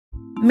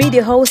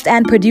Media host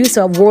and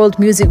producer of World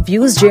Music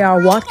Views,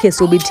 J.R. Watkins,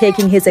 will be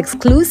taking his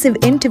exclusive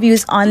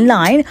interviews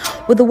online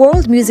with the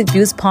World Music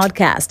Views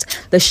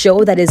podcast. The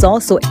show that is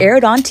also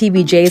aired on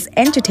TVJ's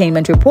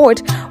Entertainment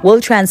Report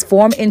will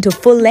transform into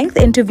full-length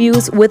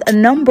interviews with a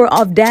number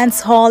of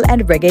dance hall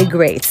and reggae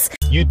greats.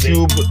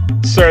 YouTube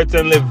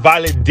certainly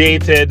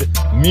validated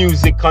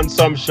music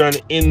consumption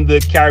in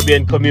the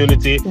Caribbean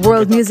community.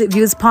 World Music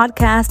Views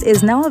podcast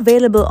is now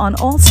available on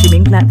all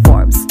streaming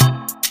platforms.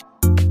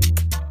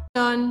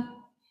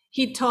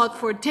 He taught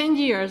for 10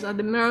 years at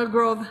the Merrill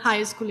Grove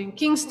High School in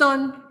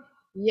Kingston.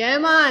 Yeah,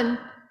 man.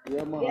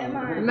 Yeah, man.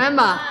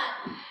 Remember,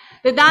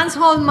 the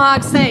Dancehall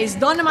mag says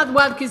Donovan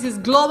Watkins is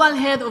global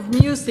head of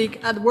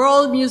music at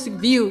World Music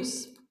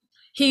Views.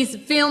 He's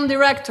film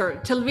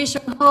director,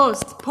 television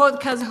host,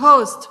 podcast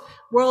host,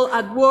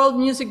 at World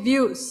Music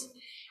Views,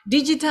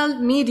 digital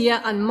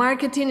media and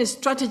marketing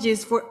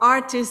strategies for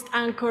artists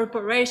and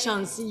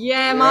corporations.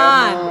 Yeah,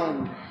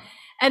 man.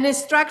 An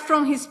extract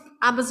from his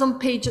Amazon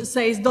page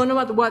says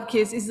Donovan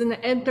Watkins is an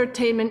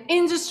entertainment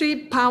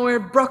industry power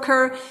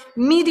broker,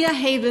 media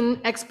haven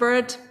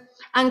expert,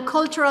 and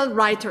cultural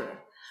writer.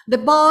 The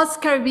Boss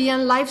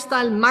Caribbean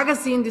Lifestyle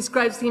magazine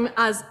describes him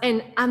as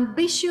an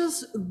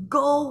ambitious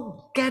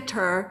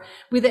go-getter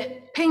with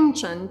a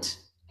penchant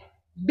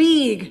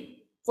big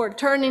for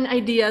turning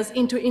ideas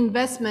into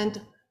investment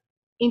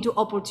into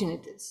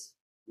opportunities.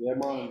 Yeah,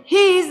 man.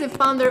 He is the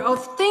founder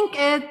of Think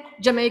Ed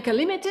Jamaica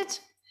Limited,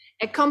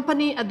 a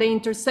company at the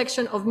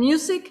intersection of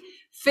music,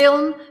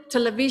 film,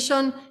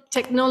 television,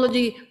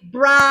 technology,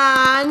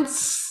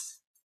 brands,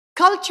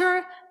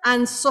 culture,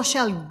 and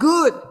social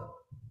good.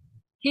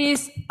 He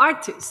is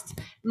artist,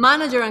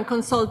 manager and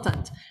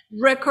consultant,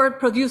 record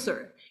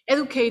producer,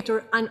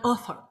 educator, and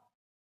author.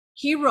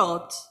 He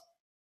wrote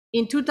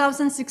in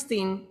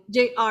 2016,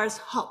 JR's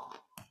Hop.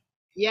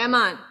 Yeah,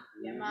 man.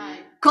 Yeah, man.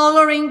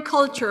 Coloring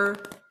Culture,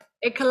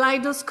 a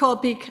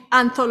kaleidoscopic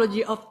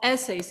anthology of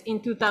essays in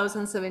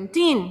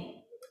 2017.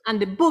 And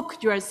the book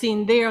you are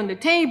seeing there on the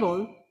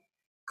table,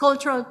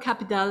 Cultural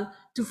Capital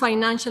to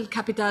Financial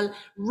Capital,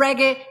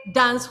 Reggae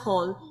Dance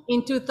Hall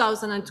in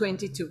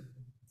 2022.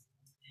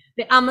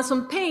 The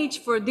Amazon page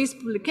for this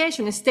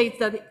publication states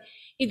that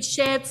it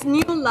sheds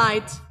new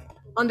light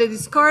on the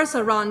discourse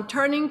around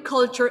turning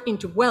culture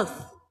into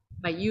wealth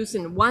by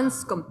using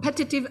one's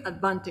competitive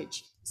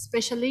advantage,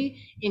 especially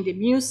in the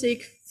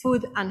music,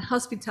 food, and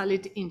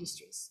hospitality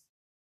industries.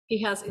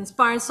 He has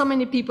inspired so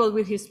many people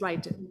with his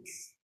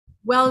writings.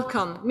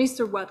 Welcome,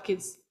 Mr.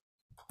 Watkins.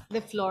 The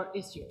floor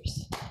is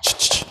yours.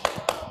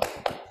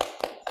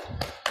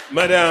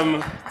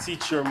 Madam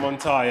Teacher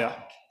Montoya.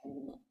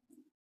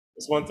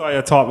 Miss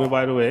Montoya taught me,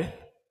 by the way.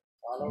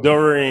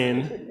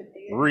 Doreen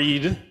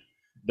Reed.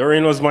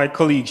 Doreen was my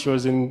colleague. She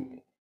was in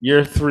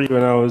year 3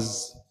 when I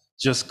was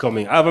just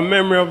coming. I have a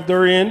memory of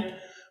Doreen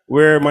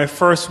where my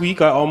first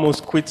week I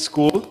almost quit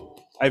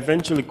school. I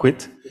eventually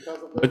quit.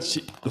 But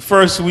the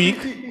first week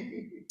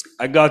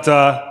I got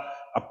a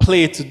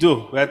play to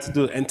do. We had to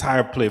do the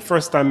entire play.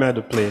 First time I had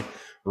to play,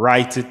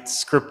 write it,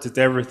 script it,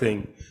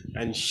 everything.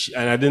 And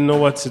I didn't know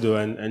what to do.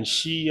 And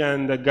she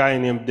and a guy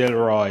named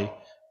Delroy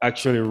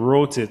actually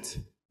wrote it,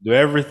 do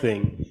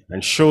everything,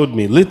 and showed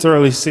me,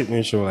 literally sitting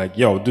and showing like,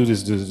 yo, do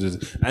this, do this, do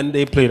this. And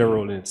they played a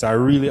role in it. So I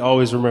really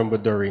always remember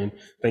Doreen.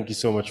 Thank you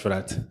so much for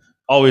that.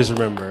 Always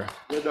remember.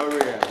 Yeah,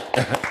 Doreen.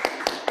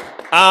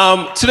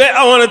 Today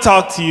I want to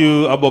talk to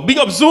you about, big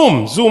up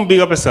Zoom. Zoom, big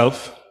up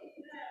yourself.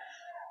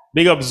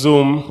 Big up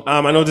Zoom.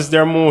 I noticed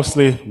there are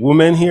mostly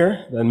women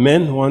here than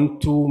men, 1,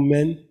 2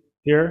 men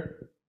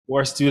here who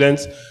are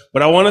students.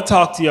 But I want to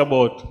talk to you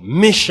about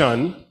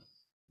mission,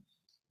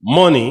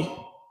 money,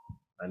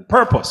 and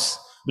purpose,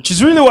 which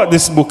is really what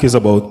this book is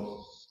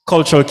about.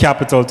 Cultural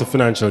Capital to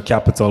Financial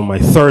Capital, my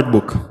 3rd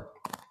book.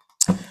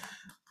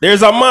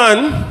 There's a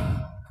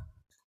man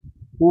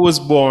who was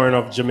born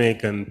of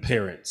Jamaican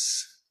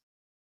parents.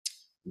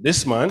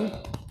 This man,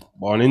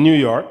 born in New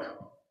York,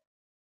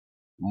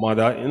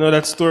 mother, you know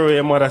that story where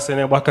your mother sent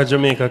him back to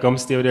Jamaica, come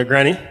stay with your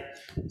granny?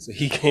 So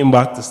he came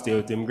back to stay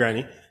with him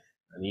granny,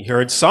 and he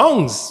heard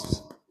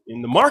songs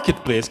in the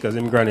marketplace because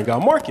him granny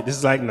got market. This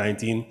is like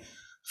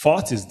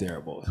 1940s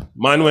thereabout.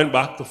 Man went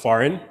back to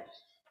foreign,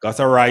 got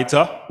a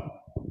writer.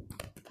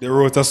 They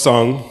wrote a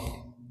song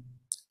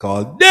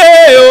called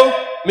Deo,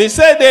 me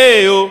say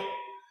Deo.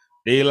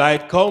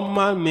 Daylight come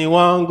and me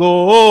want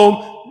go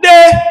home.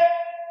 Day.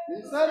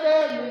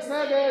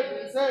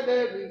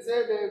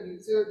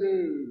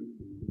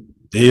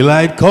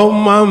 Daylight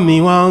come and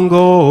me want go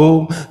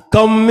home.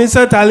 Come,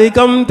 Mr. Tally,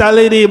 come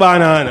tally the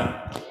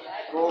banana.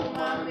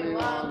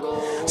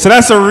 So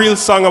that's a real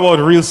song about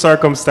real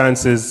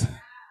circumstances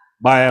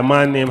by a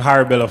man named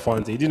Harry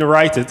Belafonte. He didn't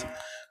write it,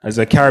 as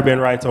a Caribbean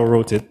writer who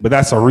wrote it, but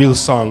that's a real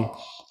song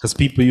because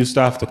people used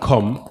to have to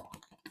come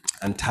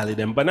and tally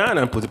them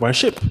banana and put it on a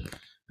ship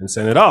and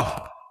send it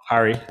off.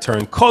 Harry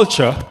turned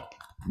culture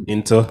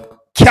into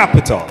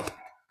capital,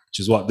 which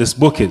is what this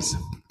book is.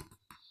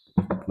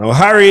 Now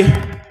Harry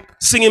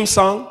sing him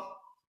song,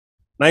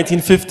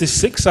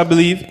 1956, I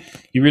believe.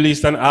 He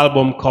released an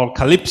album called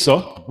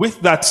Calypso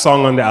with that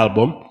song on the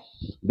album.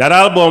 That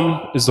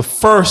album is the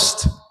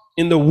first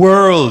in the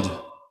world,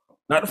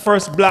 not the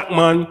first black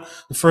man,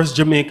 the first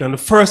Jamaican, the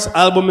first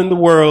album in the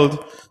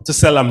world to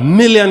sell 1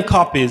 million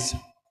copies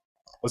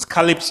was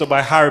Calypso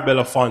by Harry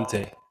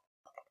Belafonte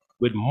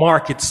with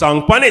market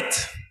song on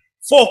it.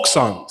 Folk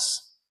songs.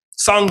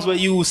 Songs where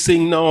you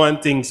sing now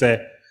and things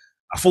say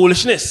a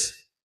foolishness.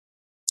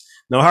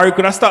 Now Harry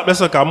could have stopped this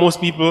because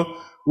most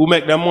people who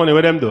make their money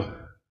with them do.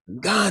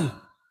 Gone.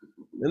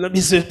 They're not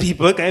busy with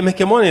people, can you make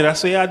your money?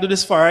 That's why you do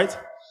this for, right?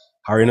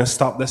 Harry not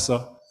stopped this,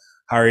 so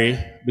Harry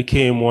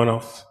became one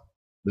of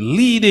the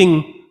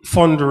leading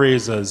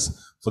fundraisers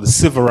for the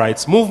civil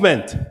rights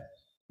movement.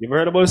 You ever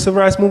heard about the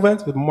civil rights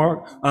movement with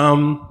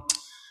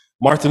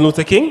Martin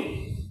Luther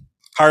King?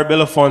 Harry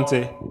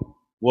Belafonte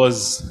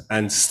was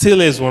and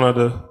still is one of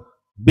the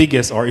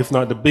biggest, or if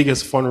not the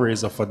biggest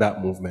fundraiser for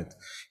that movement.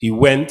 He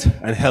went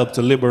and helped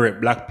to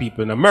liberate black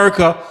people in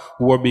America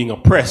who were being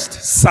oppressed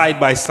side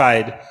by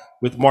side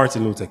with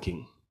Martin Luther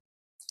King.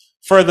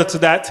 Further to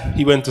that,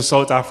 he went to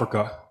South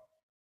Africa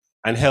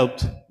and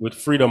helped with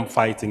freedom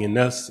fighting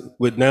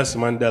with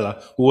Nelson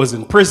Mandela, who was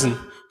in prison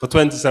for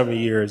 27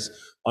 years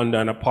under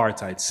an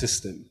apartheid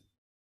system.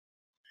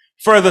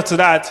 Further to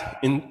that,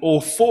 in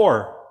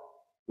 2004,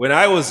 when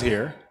I was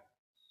here,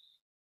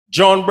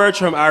 John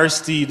Bertram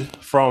Aristide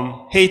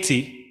from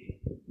Haiti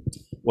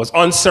was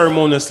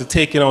unceremoniously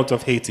taken out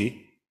of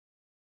Haiti.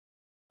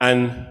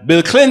 And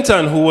Bill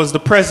Clinton, who was the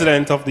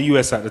president of the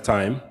US at the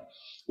time,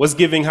 was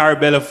giving Harry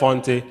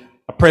Belafonte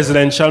a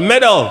presidential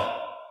medal.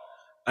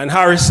 And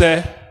Harry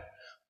said,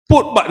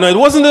 put back, no, it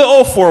wasn't the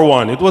 2004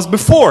 one, it was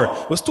before.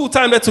 It was 2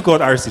 times they took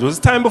out Aristide, it was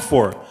the time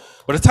before.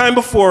 But the time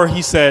before,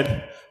 he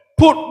said,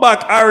 put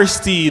back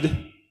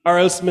Aristide or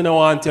else me no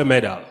want your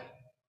medal.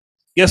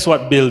 Guess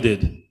what Bill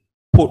did?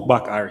 Put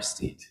back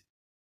Aristide.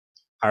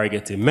 Harry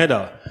gets a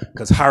medal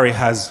because Harry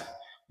has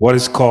what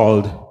is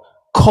called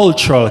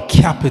cultural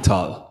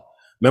capital.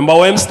 Remember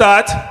where him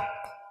start?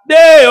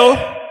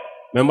 There.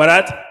 Remember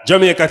that?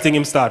 Jamaica thing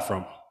him start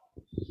from.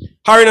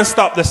 Harry don't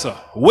stop this, sir.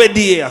 Where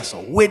the sir?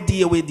 Where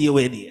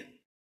the?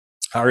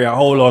 Harry a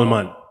whole old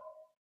man.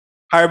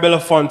 Harry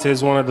Belafonte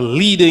is one of the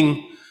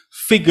leading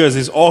figures,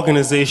 his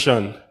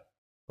organization,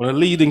 one of the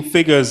leading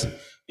figures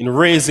in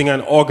raising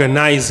and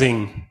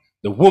organizing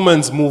the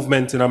women's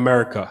movement in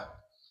America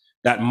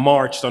that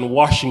marched on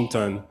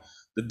Washington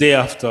the day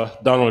after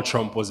Donald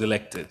Trump was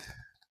elected.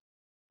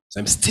 So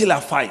I'm still a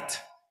fight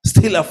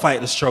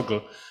the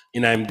struggle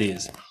in them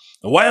days.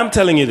 And why I'm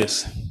telling you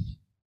this?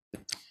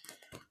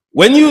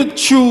 When you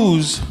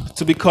choose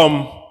to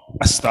become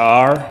a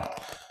star,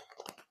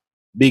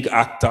 big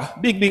actor,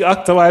 big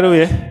actor by the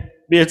way,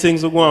 bare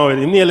things will go on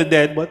with him, nearly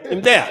dead, but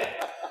I'm there.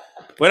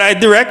 When I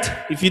direct,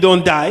 if you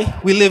don't die,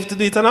 we live to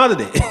do it another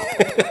day.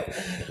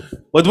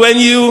 But when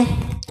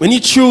you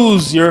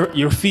choose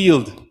your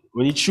field,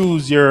 when you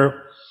choose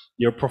your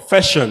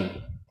profession,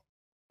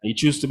 and you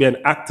choose to be an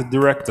actor,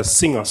 director,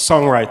 singer,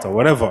 songwriter,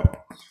 whatever,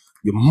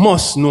 you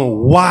must know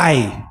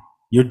why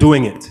you're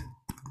doing it.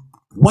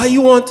 Why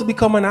you want to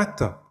become an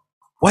actor?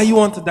 Why you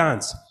want to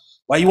dance?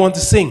 Why you want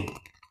to sing?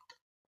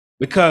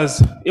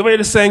 Because you hear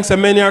the saying, so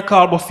many are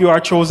called, but few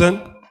are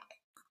chosen.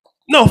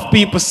 Enough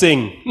people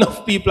sing,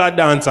 enough people are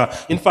dancer.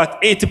 In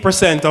fact,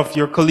 80% of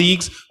your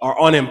colleagues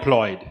are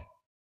unemployed.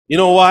 You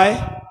know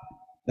why?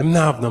 They don't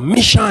have no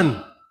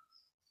mission.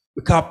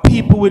 Because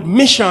people with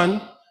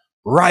mission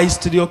rise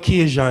to the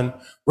occasion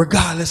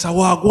regardless of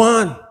what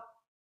going on.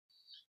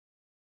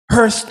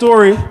 Her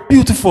story,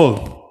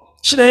 beautiful.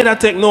 She didn't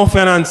take no for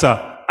an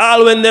answer.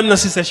 All when them no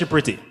see say she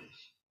pretty.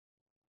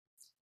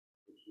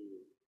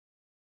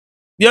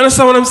 You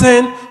understand what I'm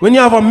saying? When you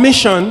have a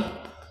mission,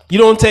 you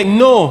don't take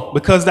no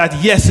because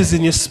that yes is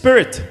in your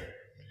spirit.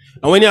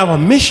 And when you have a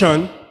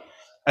mission,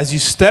 as you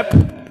step,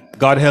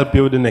 God help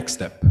you with the next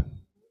step.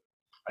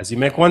 As you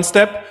make one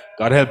step,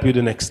 God help you with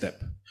the next step.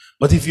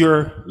 But if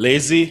you're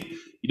lazy,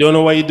 you don't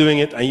know why you're doing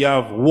it, and you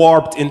have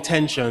warped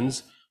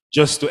intentions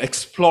just to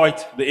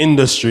exploit the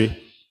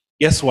industry,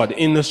 guess what? The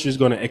industry is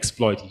going to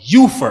exploit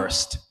you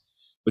first.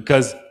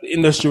 Because the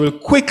industry will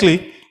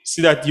quickly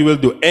see that you will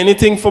do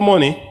anything for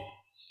money.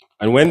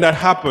 And when that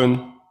happens,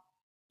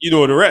 you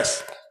know the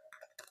rest.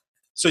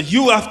 So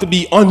you have to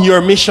be on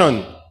your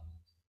mission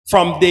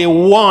from day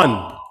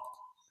one.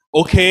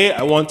 Okay,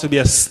 I want to be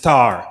a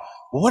star.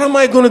 What am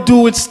I going to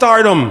do with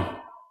stardom?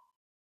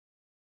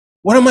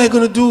 What am I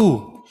going to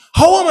do?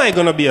 How am I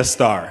going to be a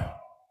star?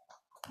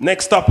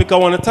 Next topic I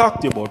want to talk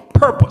to you about,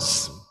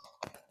 purpose.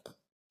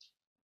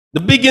 The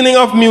beginning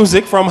of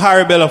music from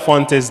Harry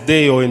Belafonte's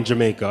Deo in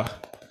Jamaica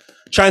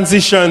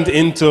transitioned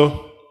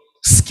into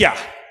ska,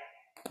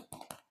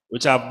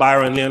 which have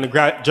Byron Lee and the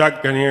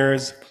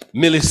Dragoneers,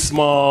 Millie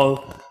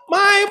Small,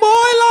 My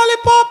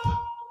Boy Lollipop.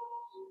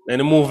 Then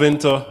they move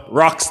into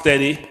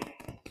Rocksteady.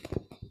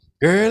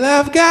 Girl,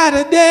 I've got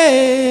a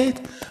date.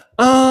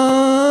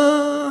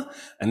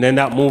 And then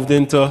that moved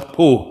into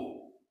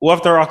who? Who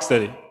after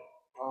Rocksteady?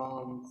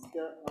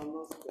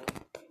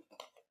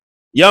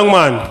 Young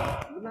man.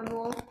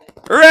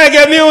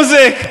 Reggae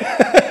music.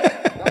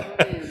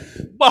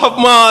 Bob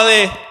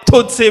Marley,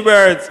 Tootsie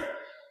Birds.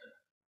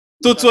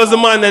 Toots was the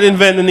man that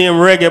invented the name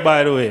reggae,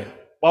 by the way.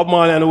 Bob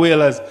Marley and the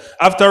Wailers.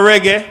 After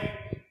reggae,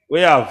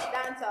 we have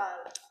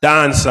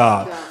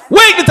dancehall.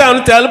 Wake the town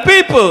to tell the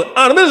people.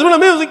 On the middle of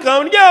the music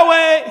coming your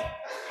way.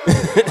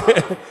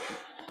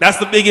 That's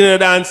the beginning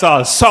of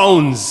dancehall.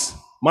 Sounds.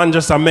 Man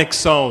just a make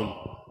sound.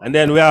 And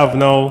then we have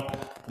now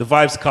the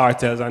Vibes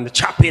Cartels and the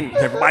chopping.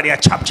 Everybody a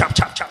chop, chop,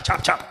 chop, chop,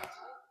 chop, chop.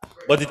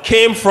 But it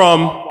came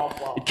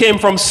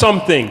from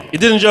something. It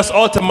didn't just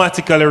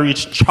automatically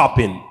reach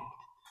chopping.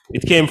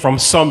 It came from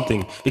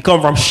something. It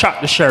come from Shot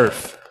the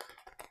Sheriff.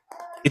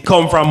 It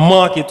come from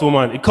Market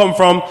Woman. It come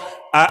from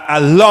a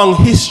long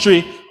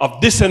history of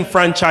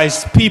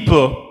disenfranchised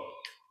people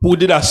who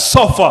did a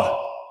suffer.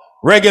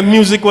 Reggae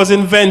music was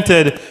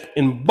invented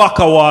in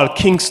Bakawal,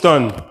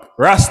 Kingston.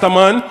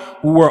 Rastaman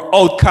who were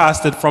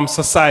outcasted from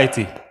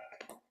society.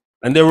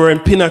 And they were in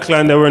Pinnacle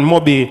and they were in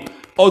Mobi.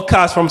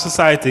 Outcast from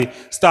society,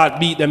 start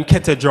beat them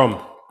kete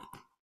drum.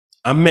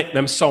 And make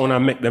them sound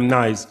and make them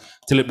nice.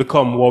 Till it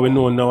become what we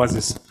know now as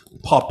this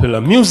popular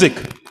music.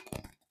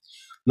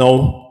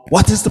 Now,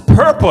 what is the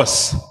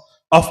purpose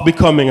of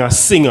becoming a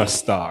singer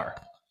star?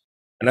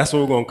 And that's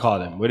what we're going to call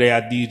them, whether they're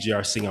a DJ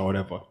or singer or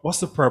whatever. What's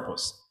the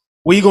purpose?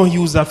 What are you going to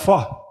use that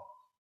for?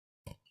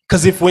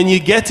 Because if when you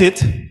get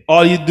it,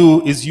 all you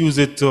do is use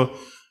it to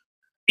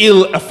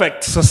ill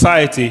affect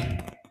society,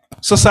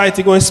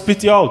 society going to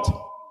spit you out.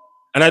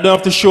 And I don't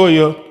have to show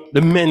you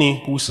the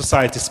many who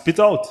society spit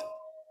out.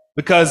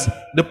 Because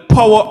the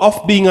power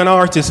of being an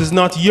artist is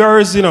not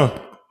yours, you know.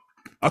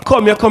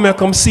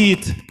 Come see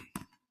it.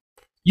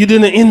 You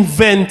didn't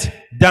invent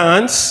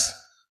dance.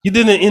 You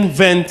didn't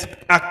invent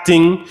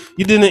acting.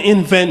 You didn't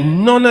invent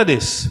none of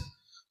this.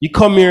 You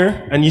come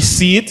here and you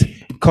see it.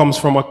 It comes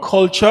from a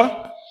culture.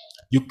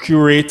 You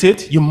curate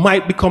it. You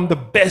might become the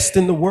best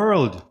in the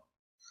world.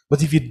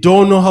 But if you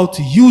don't know how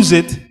to use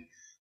it,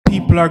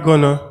 people are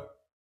going to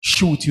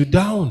shoot you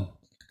down.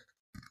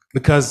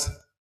 Because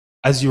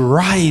as you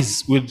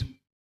rise with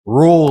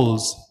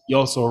roles, you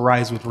also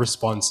rise with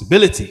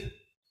responsibility.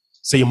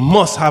 So you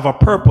must have a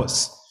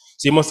purpose.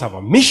 So you must have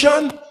a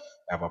mission,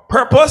 have a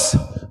purpose,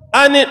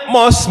 and it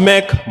must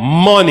make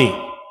money.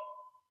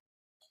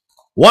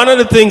 One of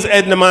the things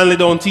Edna Manley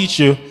don't teach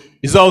you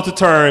is how to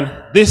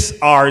turn this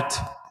art,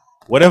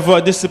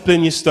 whatever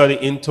discipline you study,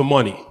 into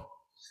money.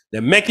 They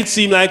make it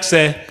seem like,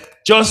 say,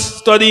 just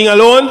studying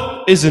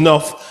alone is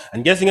enough,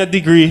 and getting a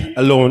degree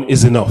alone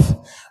is enough.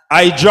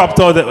 I dropped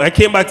out. I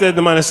came back to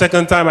Edna Manley the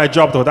second time I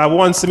dropped out. I have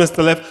one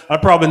semester left. I'll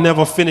probably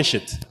never finish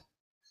it.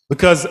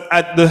 Because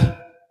at the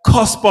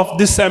cusp of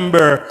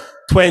December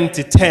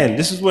 2010,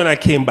 this is when I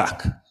came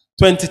back.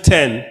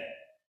 2010,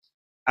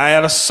 I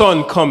had a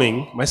son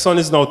coming. My son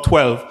is now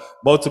 12,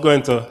 about to go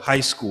into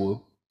high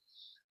school.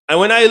 And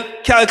when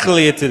I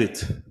calculated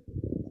it,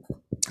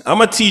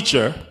 I'm a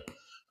teacher.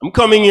 I'm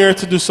coming here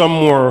to do some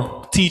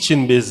more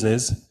teaching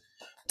business.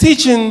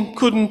 Teaching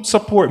couldn't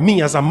support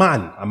me as a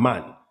man.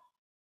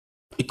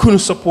 It couldn't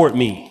support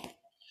me.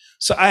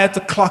 So I had to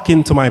clock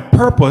into my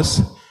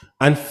purpose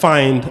and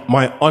find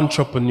my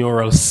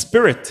entrepreneurial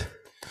spirit.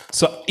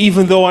 So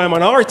even though I'm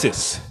an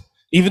artist,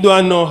 even though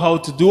I know how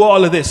to do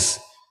all of this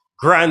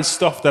grand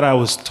stuff that I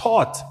was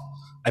taught,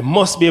 I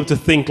must be able to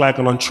think like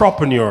an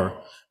entrepreneur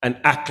and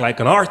act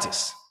like an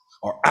artist.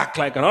 Or act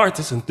like an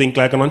artist and think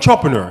like an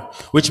entrepreneur.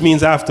 Which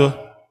means I have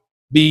to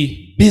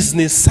be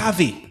business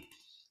savvy.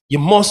 You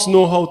must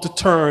know how to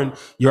turn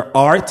your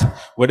art,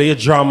 whether you're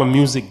drama,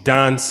 music,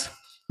 dance,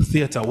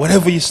 theater,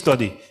 whatever you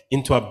study,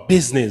 into a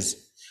business.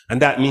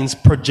 And that means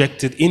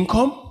projected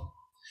income.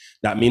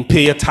 That means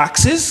pay your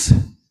taxes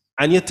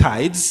and your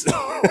tithes.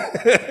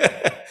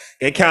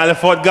 You can't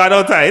afford God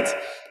or tithe.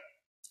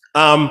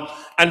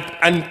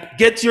 And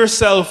get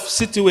yourself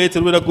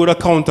situated with a good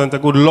accountant, a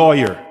good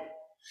lawyer.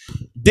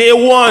 Day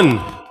one,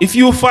 if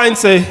you find,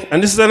 say,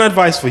 and this is an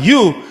advice for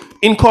you,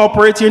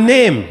 incorporate your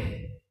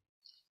name.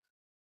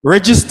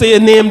 Register your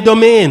name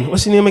domain.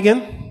 What's your name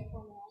again?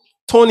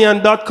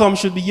 Tonian.com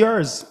should be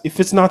yours, if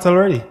it's not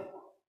already.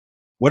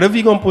 Whatever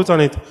you're going to put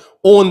on it,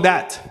 own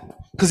that.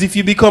 Because if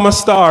you become a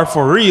star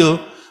for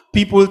real,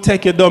 people will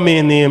take your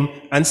domain name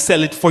and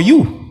sell it for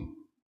you.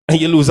 And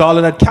you lose all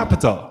of that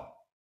capital.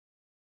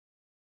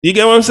 You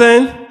get what I'm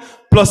saying?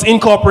 Plus,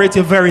 incorporate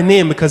your very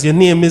name, because your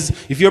name is,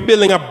 if you're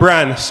building a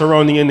brand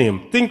surrounding your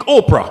name, think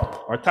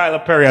Oprah or Tyler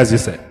Perry, as you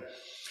say.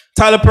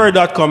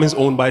 TylerPerry.com is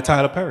owned by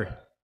Tyler Perry.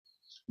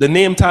 The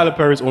name Tyler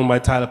Perry is owned by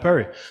Tyler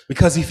Perry.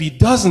 Because if he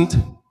doesn't,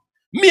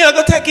 me, I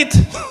go take it.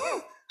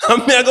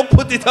 And me, I go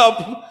put it up.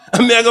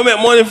 And me, I go make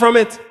money from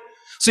it.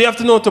 So you have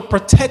to know to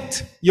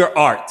protect your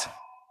art.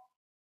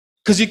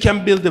 Because you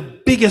can build the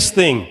biggest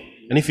thing.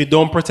 And if you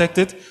don't protect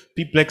it,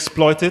 people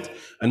exploit it.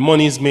 And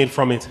money is made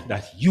from it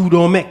that you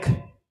don't make.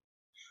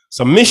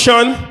 So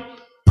mission,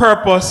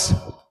 purpose,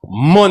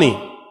 money.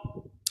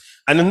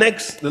 And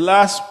the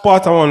last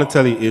part I want to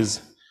tell you is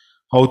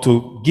how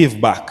to give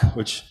back,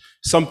 which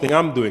is something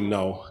I'm doing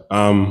now.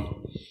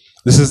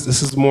 This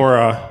is more,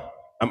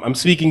 I'm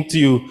speaking to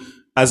you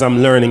as I'm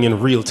learning in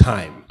real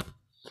time.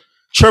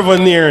 Trevor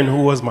Nearon,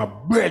 who was my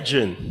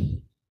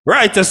brethren,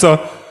 right?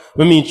 So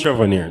we meet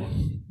Trevor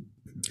Nearon.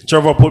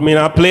 Trevor put me in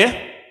a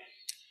play,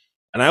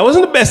 and I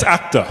wasn't the best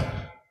actor,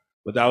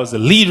 but that was the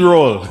lead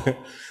role.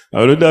 I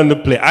would have done the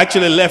play. I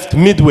actually left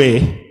midway,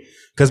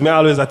 because me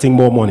always I think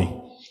more money.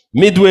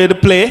 Midway the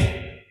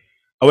play,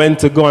 I went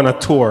to go on a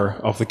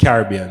tour of the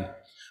Caribbean. And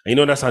you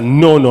know that's a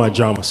no-no at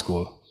drama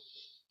school.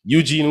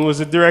 Eugene, who was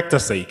the director,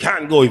 said, you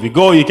can't go. If you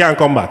go, you can't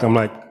come back. I'm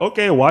like,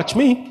 okay, watch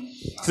me.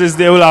 Since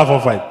they will have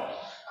a fight.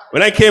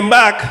 When I came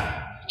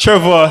back,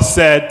 Trevor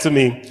said to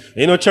me,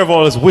 you know, Trevor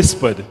always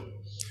whispered.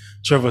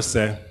 Trevor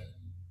said,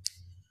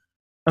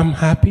 I'm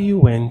happy you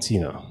went, you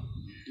know.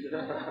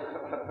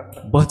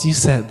 But you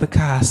set the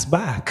cast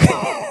back.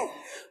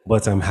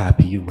 But I'm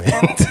happy you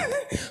went.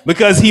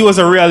 Because he was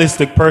a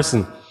realistic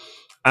person.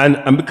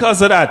 And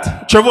because of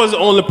that, Trevor was the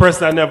only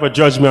person that never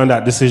judged me on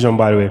that decision,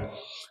 by the way.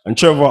 And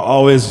Trevor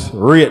always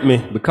rated me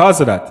because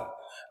of that.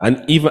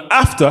 And even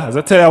after, as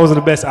I tell you, I was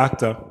the best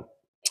actor.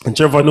 And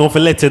Trevor know if I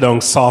let it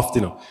down soft,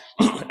 you know.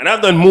 And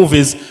I've done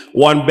movies,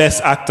 won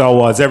best actor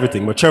awards,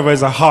 everything. But Trevor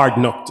is a hard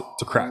nut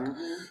to crack.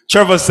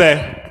 Trevor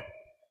said,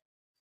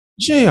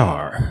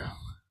 JR,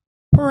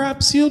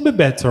 perhaps you'll be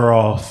better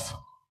off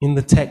in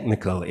the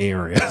technical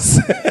areas.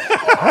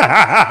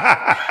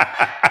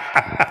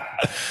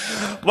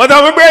 But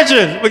I'm a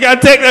brethren. We can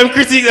take them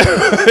critiques.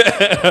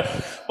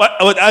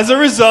 but as a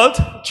result,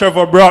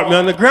 Trevor brought me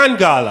on the Grand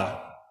Gala.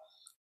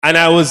 And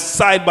I was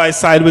side by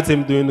side with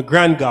him doing the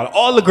Grand Gala.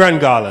 All the Grand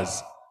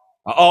Galas.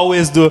 I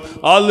always do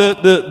all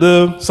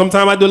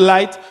sometimes I do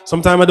light,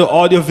 sometimes I do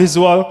audio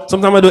visual,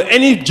 sometimes I do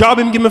any job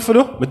him give me for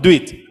do, but do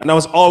it. And I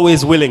was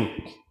always willing.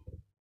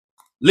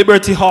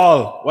 Liberty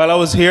Hall, while I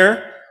was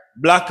here,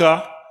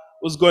 Blacker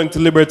was going to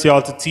Liberty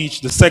Hall to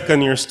teach the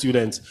second year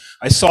students.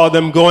 I saw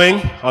them going,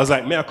 I was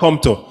like, may I come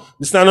to?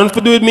 This is not nothing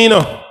to do with me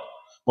now.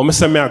 But I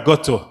said, may I go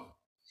to?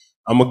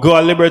 I'm going to go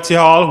at Liberty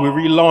Hall. We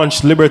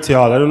relaunched Liberty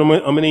Hall. I don't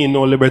know how many of you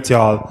know Liberty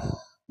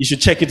Hall. You should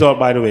check it out,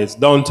 by the way. It's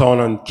downtown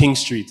on King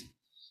Street.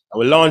 And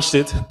we launched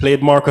it,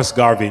 played Marcus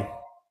Garvey.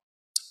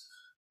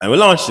 And we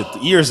launched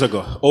it years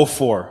ago,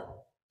 2004.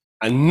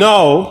 And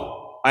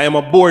now I am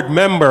a board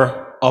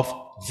member of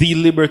the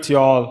Liberty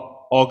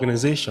Hall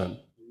organization.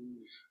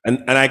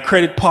 And I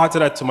credit part of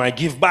that to my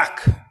give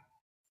back.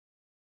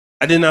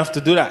 I didn't have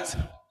to do that.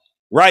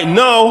 Right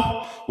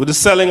now, with the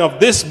selling of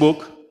this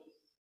book,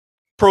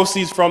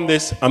 proceeds from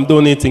this, I'm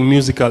donating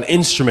musical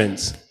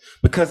instruments.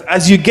 Because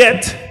as you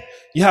get,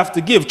 you have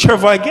to give.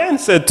 Trevor again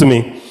said to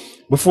me,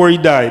 before he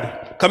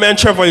died, come here, and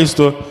Trevor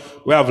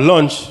we have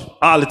lunch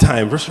all the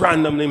time, just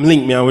randomly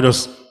link me and we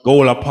just go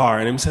all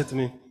apart. And he said to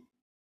me,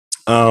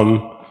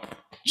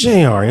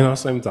 JR, you know,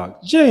 so I'm talking,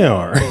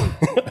 JR,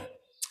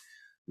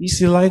 you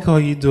see like how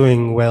you're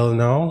doing well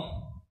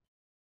now?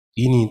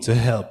 You need to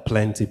help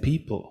plenty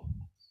people.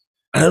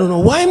 And I don't know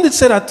why him did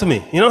say that to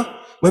me, you know?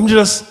 Him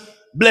just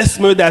blessed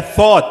me with that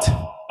thought.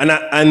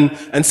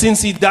 And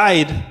since he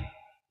died,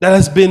 that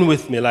has been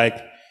with me. Like,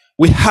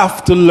 we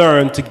have to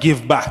learn to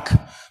give back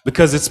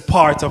because it's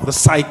part of the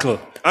cycle.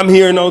 I'm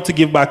here now to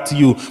give back to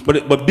you,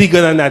 but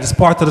bigger than that, it's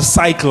part of the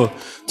cycle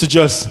to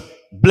just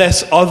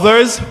bless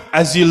others.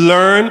 As you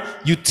learn,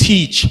 you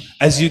teach.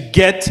 As you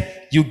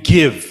get, you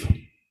give.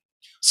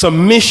 So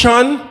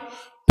mission,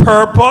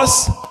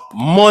 purpose,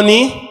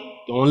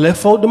 money. Don't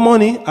left out the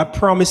money, I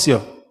promise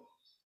you.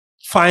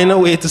 Find a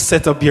way to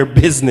set up your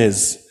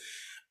business.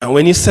 And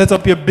when you set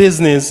up your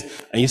business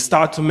and you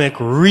start to make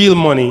real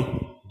money,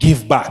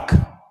 give back.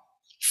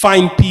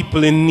 Find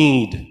people in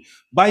need.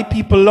 Buy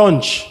people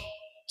lunch.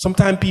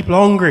 Sometimes people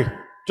are hungry.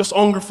 Just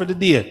hungry for the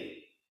day.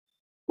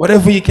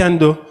 Whatever you can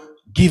do,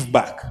 give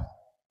back.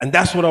 And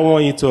that's what I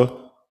want you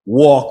to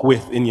walk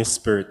with in your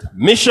spirit.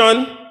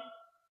 Mission,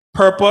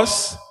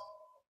 purpose,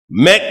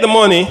 make the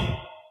money,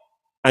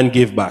 and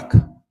give back.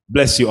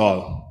 Bless you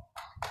all.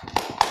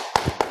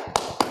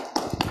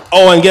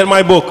 Oh, and get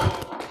my book,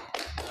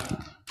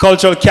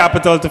 Cultural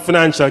Capital to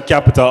Financial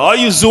Capital. All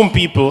you Zoom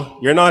people,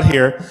 you're not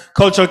here.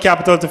 Cultural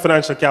Capital to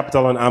Financial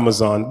Capital on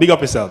Amazon. Big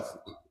up yourself.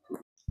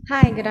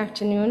 Hi, good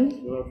afternoon.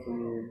 Good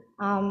afternoon.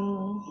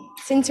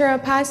 Since you're a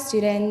past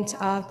student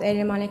of the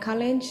Eddie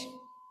College,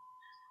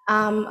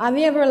 have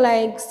you ever,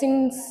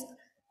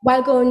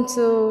 while going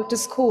to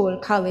school,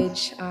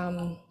 college,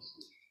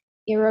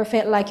 you ever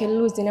felt like you're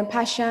losing a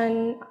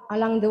passion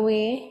along the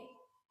way?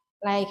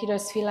 Like you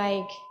just feel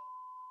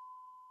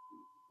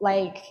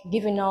like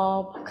giving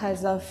up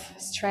because of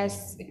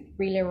stress,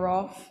 really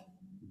rough?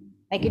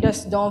 Like you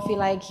just don't feel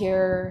like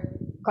you're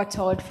cut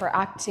out for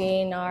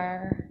acting,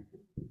 or,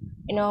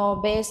 you know,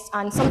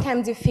 and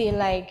sometimes you feel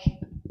like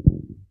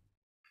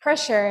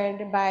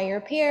pressured by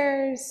your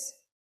peers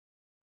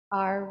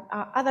or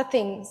other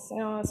things, you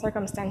know,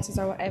 circumstances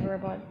or whatever.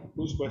 But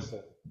whose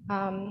question?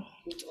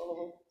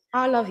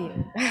 All of you,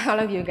 all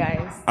of you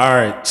guys. All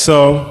right,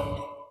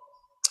 so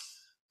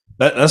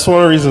that's one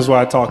of the reasons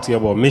why I talk to you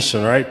about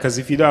mission, right? Because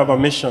if you don't have a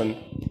mission,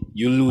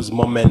 you lose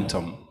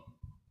momentum.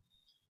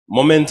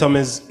 Momentum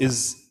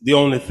is the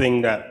only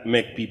thing that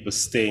make people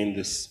stay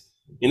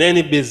in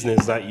any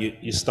business that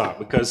you start.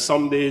 Because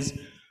some days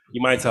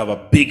you might have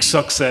a big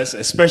success,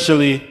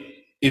 especially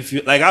if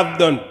you, like I've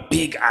done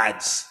big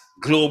ads,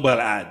 global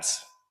ads.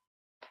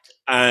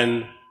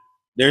 And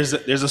there's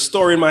a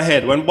story in my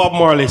head. When Bob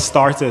Marley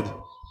started,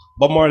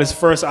 Bob Marley's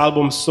first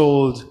album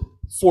sold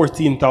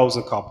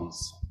 14,000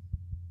 copies.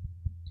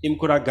 Him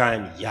could have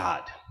gone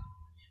yard.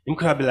 Him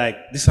could have been like,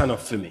 this is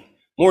enough for me.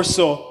 More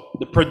so,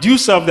 the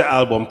producer of the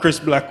album, Chris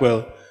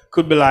Blackwell,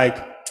 could be like,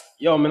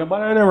 yo, man,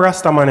 I'm a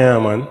Rasta man here,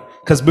 man.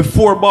 Because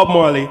before Bob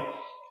Marley,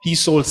 he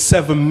sold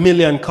 7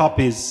 million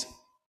copies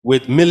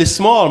with Millie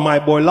Small, My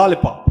Boy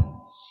Lollipop.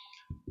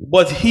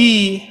 But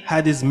he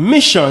had his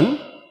mission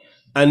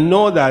and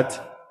know that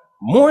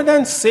more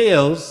than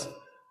sales,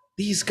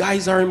 these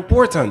guys are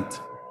important.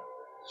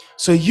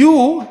 So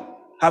you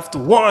have to,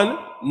 one,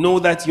 know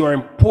that you're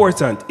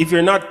important. If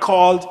you're not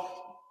called,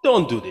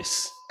 don't do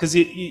this. Because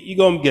you're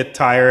going to get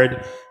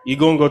tired. You're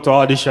going to go to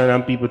audition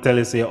and people tell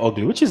you you're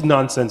ugly, which is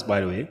nonsense,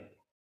 by the way.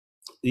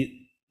 You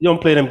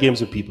don't play them games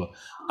with people.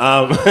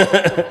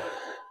 That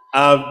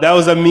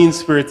was a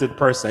mean-spirited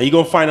person. You're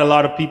going to find a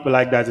lot of people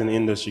like that in the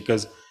industry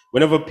because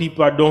whenever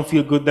people don't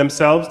feel good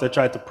themselves, they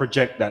try to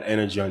project that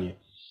energy on you.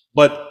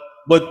 But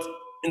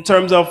in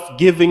terms of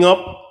giving up,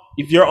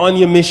 if you're on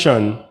your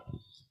mission,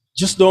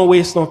 just don't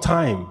waste no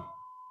time.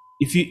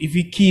 If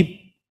you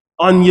keep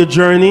on your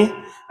journey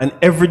and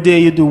every day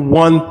you do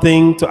one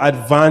thing to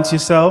advance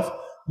yourself,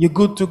 you're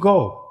good to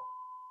go.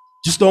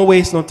 Just don't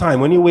waste no time.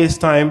 When you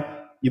waste time,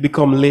 you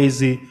become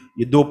lazy,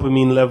 your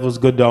dopamine levels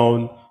go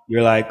down,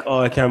 you're like, oh,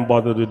 I can't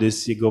bother to do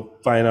this, you go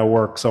find a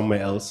work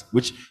somewhere else,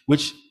 which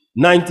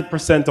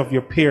 90% of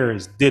your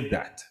peers did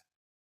that.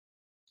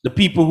 The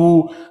people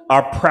who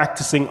are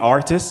practicing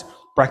artists,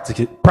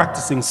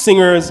 practicing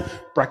singers,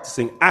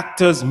 practicing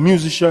actors,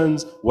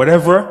 musicians,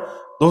 whatever,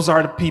 those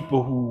are the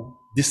people who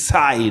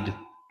decide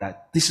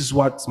that this is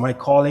what's my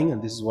calling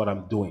and this is what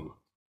I'm doing.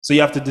 So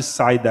you have to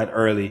decide that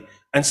early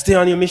and stay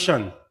on your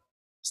mission.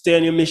 Stay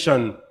on your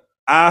mission.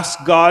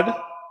 Ask God,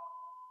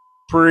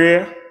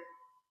 pray,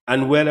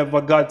 and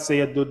wherever God say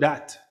you do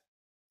that.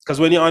 Because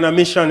when you're on a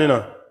mission,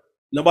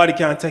 nobody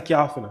can take you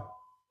off.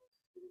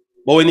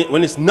 But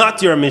when it's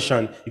not your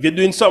mission, if you're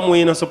doing something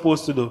you're not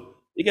supposed to do,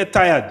 you get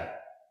tired.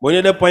 When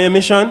you're there on your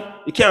mission,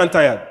 you can't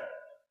tired.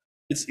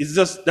 It's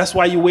just, that's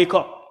why you wake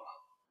up.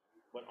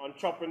 But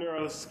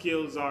entrepreneurial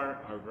skills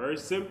are very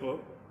simple.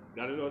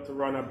 You got to know how to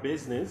run a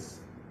business.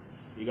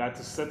 You got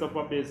to set up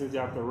a business. You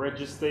have to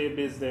register your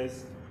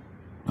business.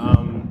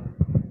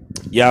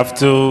 You have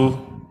to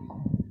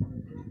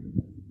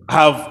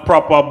have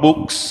proper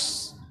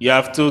books. You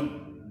have to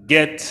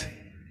get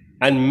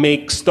and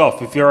make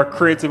stuff. If you're a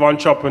creative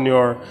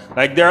entrepreneur,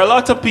 like there are a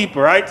lot of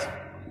people, right,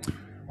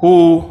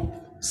 who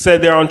say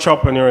they're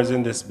entrepreneurs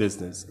in this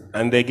business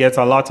and they get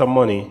a lot of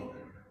money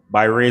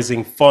by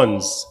raising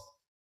funds,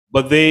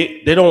 but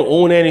they don't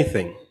own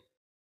anything.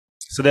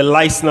 So they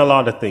license a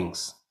lot of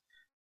things.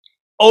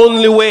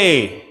 Only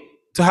way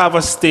to have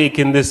a stake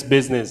in this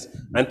business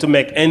and to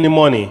make any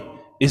money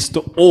is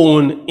to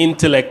own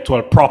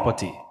intellectual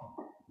property.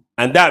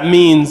 And that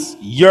means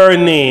your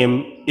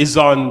name is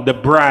on the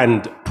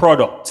brand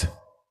product.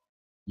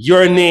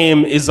 Your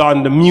name is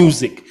on the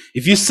music.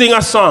 If you sing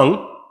a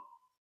song,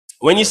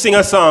 when you sing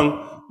a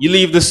song, you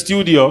leave the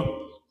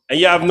studio and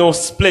you have no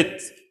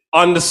split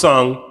on the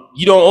song,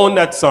 you don't own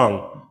that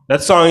song.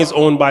 That song is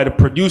owned by the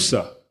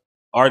producer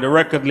or the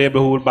record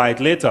label who will buy it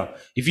later.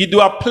 If you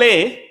do a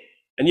play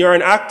and you're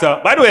an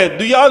actor, by the way,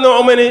 do y'all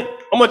know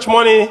how much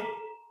money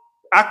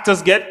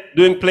actors get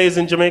doing plays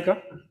in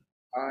Jamaica?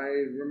 I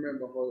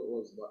remember how it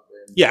was back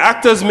then. Yeah,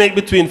 actors make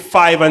between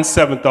 $5,000 and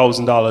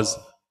 $7,000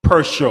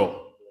 per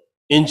show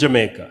in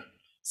Jamaica.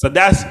 So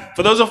that's,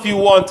 for those of you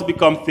who want to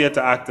become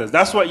theater actors,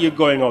 that's what you're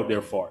going out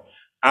there for.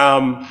 I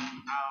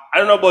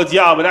don't know about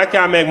y'all, but I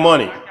can't make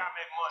money.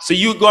 So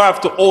you're going to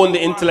have to own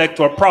the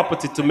intellectual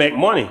property to make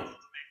money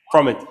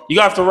from it.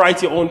 You have to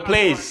write your own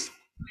plays.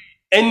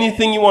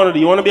 Anything you want to do.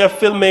 You want to be a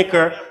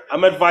filmmaker,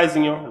 I'm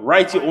advising you,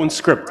 write your own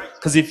script.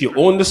 Because if you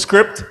own the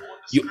script,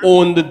 you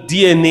own the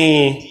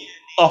DNA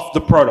of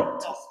the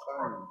product.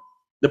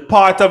 The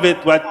part of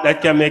it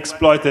that can be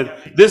exploited.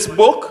 This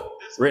book,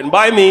 written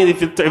by me, if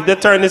they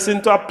turn this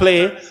into a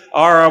play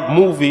or a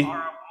movie,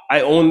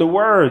 I own the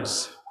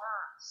words.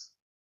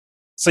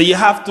 So you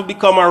have to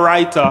become a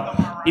writer.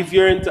 If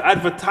you're into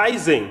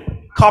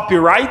advertising,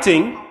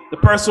 copywriting, the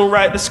person who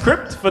writes the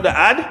script for the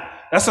ad,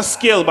 that's a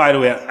skill, by the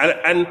way.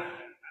 And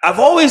I've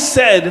always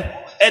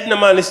said Edna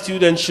Manley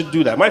students should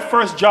do that. My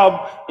first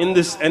job in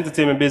this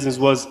entertainment business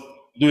was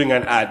doing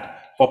an ad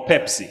for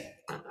Pepsi.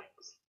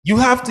 You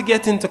have to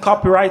get into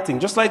copywriting,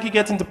 just like you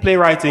get into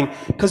playwriting,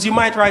 because you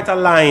might write a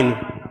line.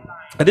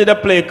 I did a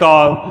play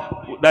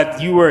call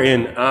that you were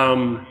in.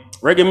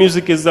 Reggae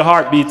music is the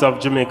heartbeat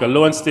of Jamaica.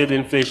 Low and steady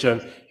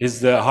inflation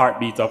is the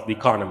heartbeat of the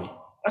economy.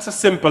 That's a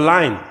simple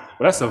line,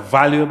 but that's a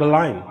valuable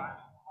line.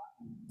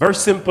 Very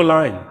simple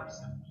line.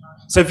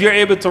 So if you're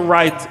able to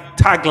write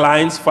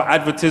taglines for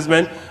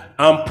advertisement,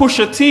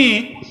 Pusha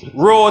T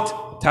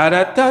wrote,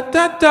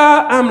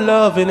 ta-da-ta-ta-ta, I'm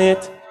loving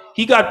it.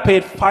 He got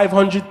paid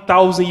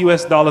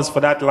 $500,000 for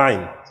that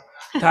line.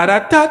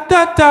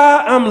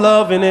 Ta-da-ta-ta-ta, I'm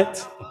loving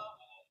it.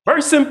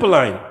 Very simple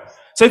line.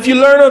 So if you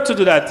learn how to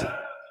do that,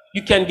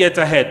 you can get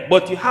ahead.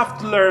 But you have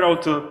to learn how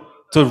to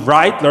to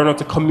write, learn how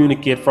to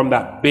communicate from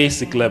that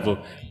basic level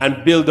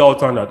and build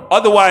out on that.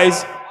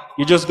 Otherwise,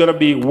 you're just gonna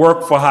be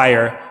work for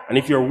hire. And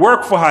if you're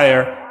work for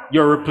hire,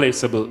 you're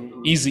replaceable.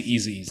 Easy,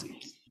 easy, easy.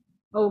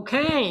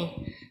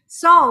 Okay,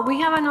 so we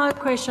have another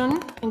question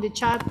in the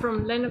chat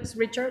from Lennox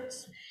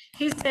Richards.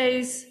 He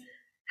says,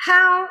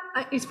 how,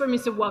 it's for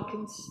Mr.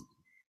 Watkins.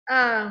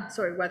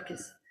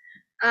 Watkins.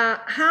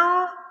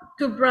 How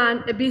to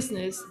brand a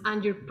business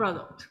and your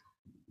product?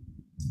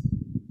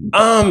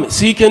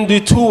 So you can do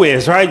two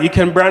ways, right? You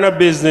can brand a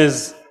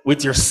business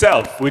with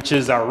yourself, which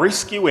is a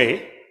risky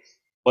way,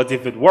 but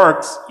if it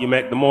works, you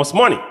make the most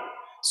money.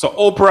 So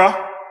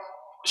Oprah,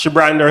 she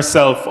branded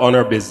herself on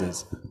her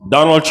business.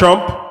 Donald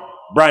Trump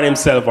brand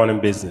himself on his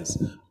business.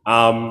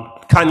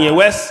 Kanye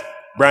West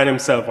brand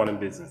himself on his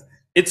business.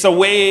 It's a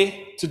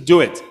way to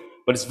do it,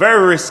 but it's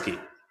very risky,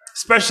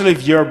 especially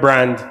if your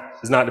brand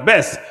is not the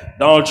best.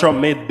 Donald Trump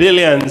made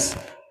billions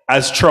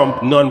as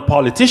Trump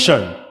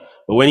non-politician.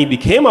 But when he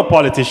became a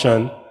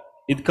politician,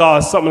 it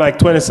cost something like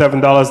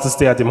 $27 to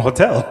stay at him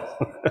hotel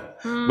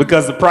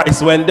because the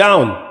price went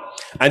down.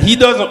 And he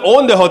doesn't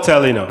own the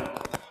hotel, you know.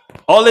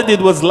 All they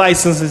did was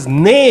license his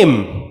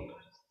name.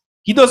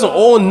 He doesn't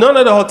own none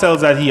of the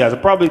hotels that he has.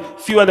 Probably a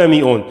few of them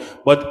he owned.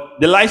 But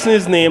they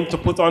licensed his name to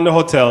put on the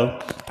hotel.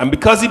 And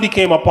because he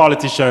became a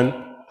politician,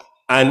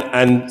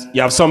 and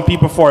you have some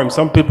people for him,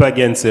 some people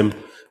against him,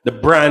 the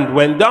brand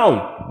went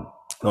down.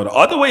 Now, the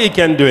other way you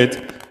can do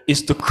it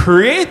is to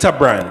create a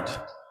brand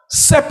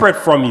separate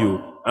from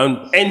you. And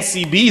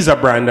NCB is a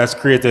brand that's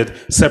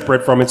created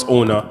separate from its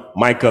owner,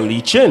 Michael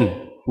Lee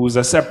Chin, who's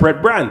a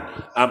separate brand.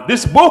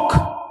 This book,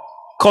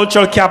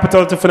 Cultural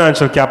Capital to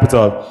Financial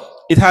Capital,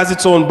 it has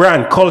its own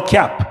brand,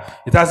 CulCap.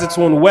 It has its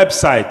own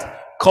website,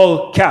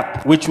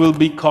 CulCap, which will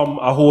become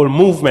a whole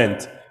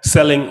movement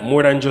selling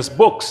more than just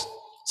books.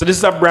 So this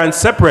is a brand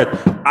separate.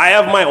 I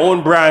have my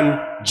own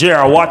brand,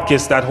 J.R.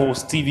 Watkins, that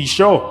hosts TV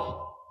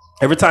show.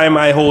 Every time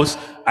I host,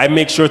 I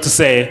make sure to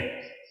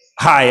say,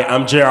 hi,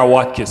 I'm J.R.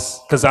 Watkins,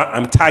 because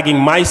I'm tagging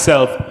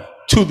myself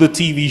to the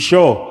TV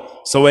show.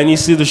 So when you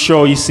see the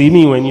show, you see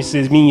me. When you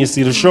see me, you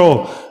see the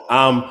show.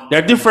 There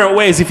are different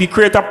ways. If you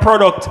create a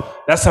product,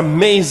 that's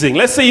amazing.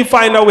 Let's say you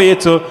find a way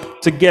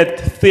to get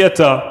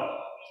theater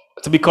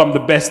to become the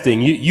best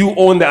thing. You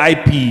own the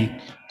IP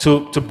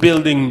to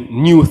building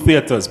new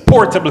theaters,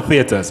 portable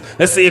theaters.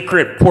 Let's say you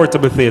create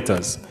portable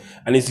theaters,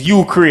 and it's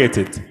you create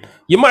it.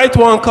 You might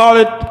want to call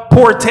it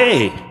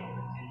Porte.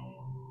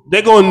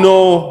 They're going to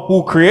know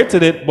who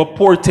created it, but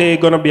Porte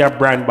going to be a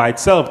brand by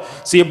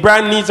itself. So your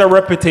brand needs a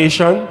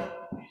reputation.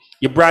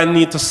 Your brand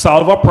needs to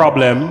solve a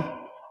problem,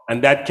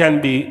 and that can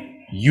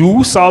be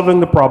you solving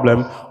the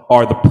problem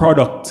or the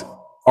product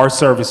or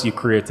service you're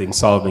creating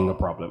solving a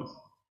problem.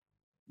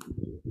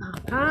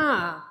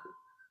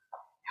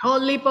 Whole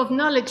leap of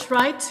knowledge,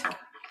 right?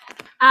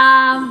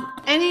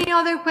 Any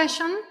other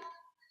question?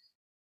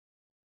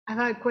 I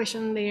have a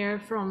question there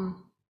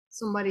from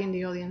somebody in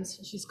the audience.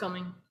 She's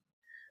coming.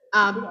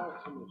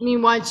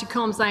 Meanwhile she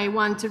comes, I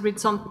want to read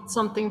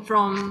something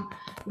from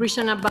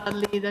Rishana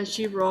Badley that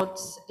she wrote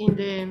in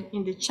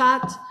the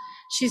chat.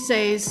 She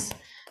says,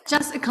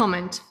 just a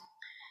comment.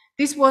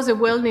 This was a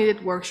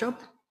well-needed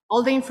workshop.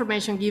 All the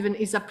information given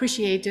is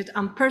appreciated,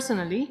 and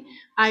personally,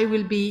 I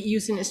will be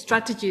using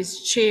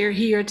strategies shared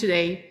here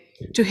today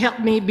to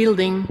help me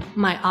building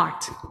my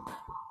art.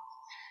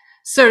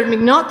 Sir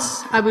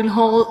McNaught, I will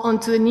hold on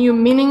to the new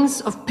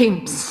meanings of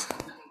pimps.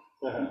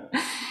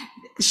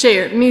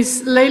 Share.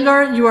 Miss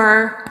Laylor,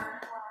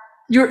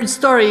 your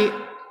story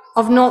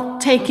of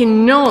not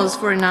taking no's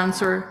for an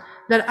answer,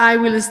 that I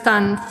will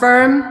stand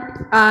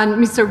firm. And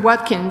Mr.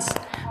 Watkins,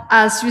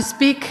 as you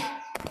speak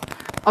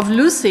of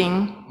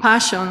losing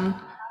passion,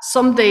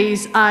 some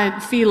days I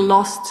feel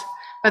lost,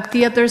 but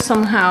theater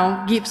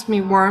somehow gives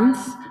me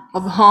warmth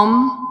of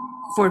home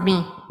for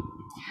me.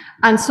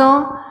 And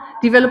so,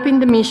 developing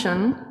the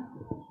mission,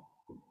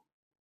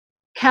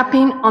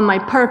 capping on my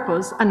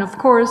purpose, and of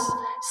course,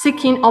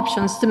 seeking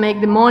options to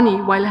make the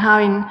money while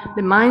having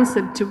the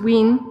mindset to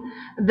win,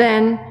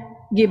 then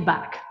give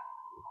back.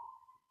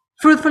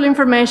 Fruitful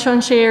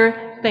information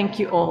share. Thank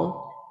you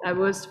all. That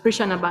was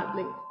Rishana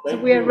Badley. So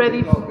we are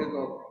ready.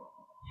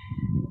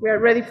 We are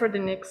ready for the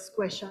next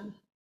question.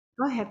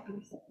 Go ahead,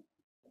 please.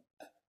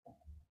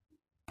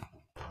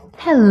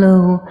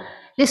 Hello.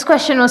 This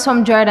question was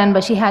from Jordan,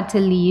 but she had to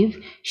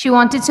leave. She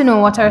wanted to know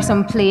what are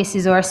some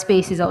places or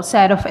spaces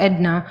outside of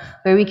Edna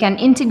where we can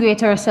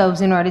integrate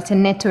ourselves in order to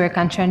network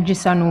and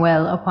transition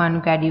well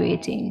upon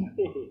graduating.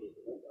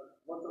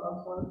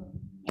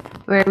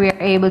 Where we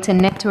are able to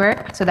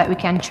network so that we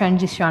can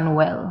transition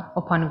well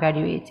upon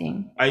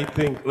graduating. I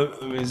think, let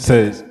me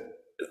say,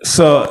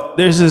 so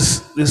there's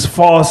this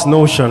false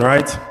notion,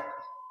 right?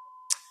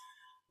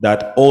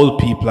 That old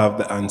people have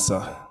the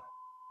answer.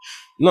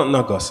 Not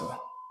Nagosa.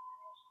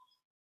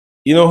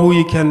 You know who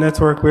you can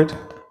network with?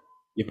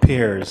 Your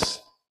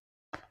peers.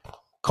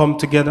 Come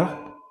together,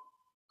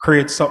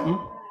 create something,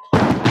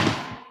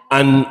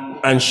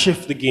 and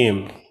shift the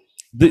game.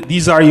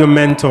 These are your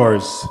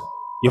mentors,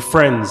 your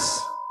friends.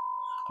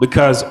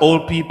 Because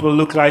old people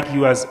look like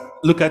you as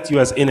look at you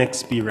as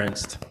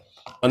inexperienced.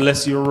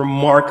 Unless you're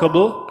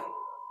remarkable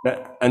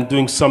and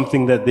doing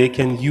something that they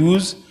can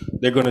use,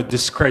 they're going to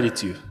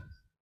discredit you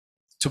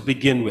to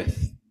begin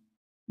with.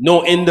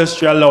 No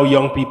industry allow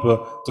young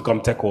people to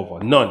come take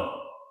over. None.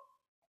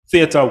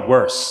 Theater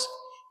worse.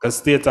 Because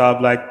theater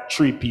have like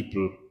 3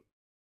 people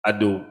that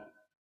do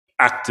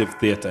active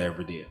theater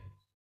every day.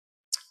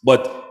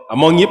 But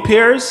among your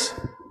peers,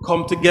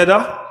 come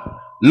together,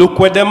 look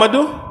what them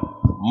do,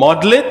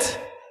 model it,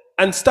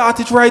 and start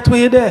it right where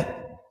you're there.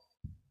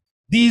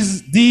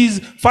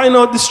 Find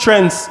out the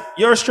strengths.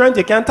 Your strength,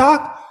 you can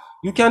talk,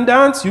 you can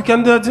dance, you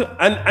can do,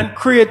 and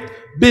create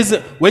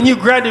business. When you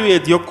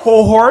graduate, your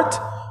cohort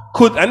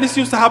could, and this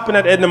used to happen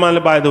at Edna Manley,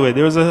 by the way.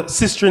 There was a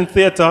sister in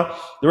theater.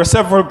 There were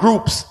several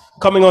groups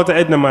coming out of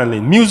Edna Manley.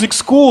 Music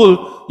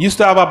school used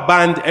to have a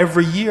band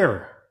every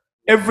year.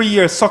 Every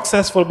year,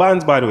 successful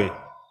bands, by the way.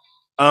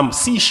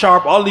 C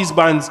Sharp, all these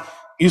bands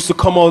used to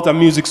come out of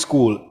music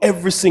school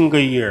every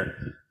single year.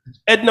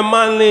 Edna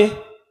Manley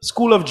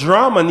School of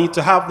Drama need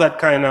to have that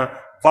kind of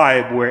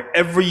vibe where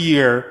every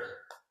year,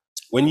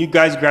 when you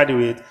guys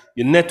graduate,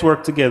 you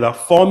network together,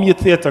 form your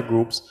theater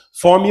groups,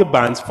 form your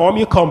bands, form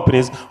your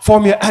companies,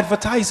 form your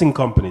advertising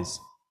companies.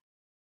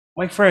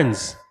 My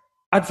friends,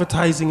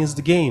 advertising is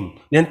the game,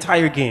 the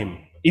entire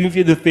game, even if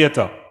you do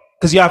theater,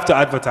 because you have to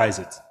advertise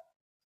it.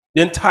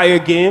 The entire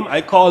game,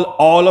 I call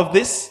all of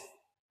this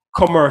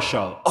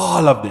commercial,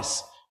 all of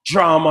this.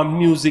 Drama,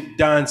 music,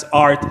 dance,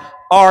 art.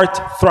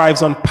 Art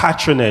thrives on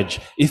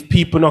patronage. If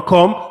people not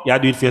come, you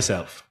have to do it for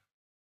yourself.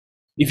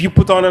 If you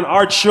put on an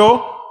art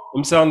show,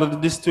 I'm saying under the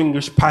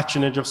distinguished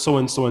patronage of so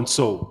and so and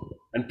so,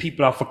 and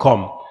people have to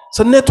come.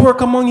 So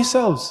network among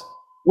yourselves.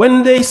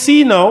 When they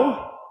see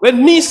now,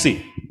 when me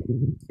see,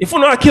 if we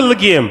not kill the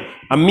game,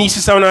 and me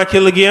see someone not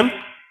kill the game,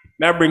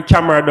 I bring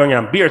camera down here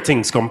and beer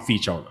things come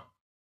feature on.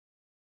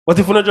 But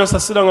if we not just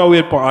sit down and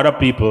wait for other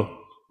people,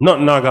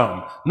 nothing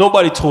nagam.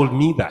 Nobody told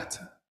me that.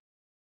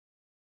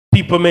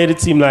 People made it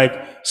seem like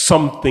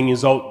something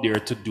is out there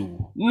to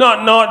do.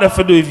 Not that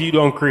for do if you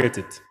don't create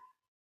it.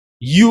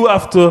 You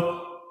have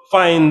to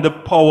find the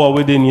power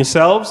within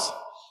yourselves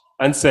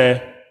and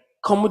say,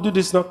 come we do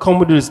this now, come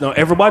we do this now.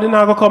 Everybody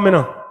now go come in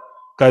now.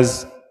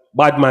 Because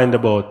bad mind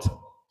about.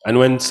 And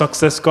when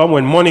success come,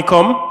 when money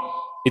come,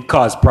 it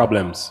causes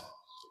problems.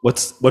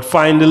 But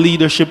find the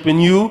leadership in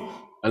you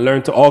and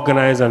learn to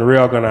organize and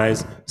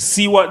reorganize.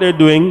 See what they're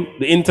doing.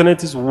 The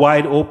internet is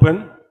wide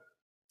open.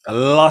 A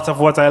lot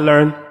of what I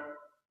learned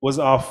was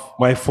off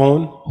my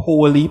phone,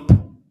 whole heap.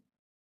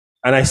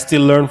 And I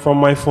still learn from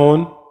my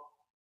phone.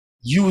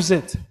 Use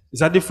it.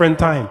 It's a different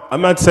time. I'm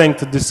not saying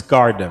to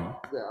discard them.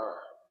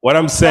 What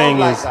I'm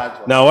saying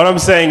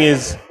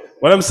is,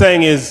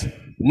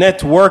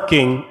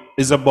 networking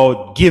is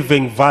about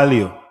giving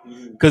value.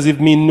 Because if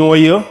me know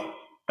you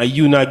and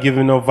you not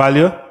giving no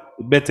value,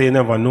 it better you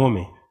never know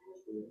me.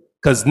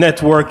 Because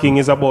networking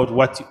is about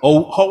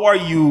how are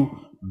you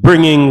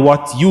bringing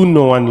what you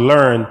know and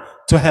learn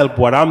to help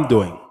what I'm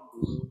doing.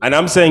 And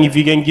I'm saying if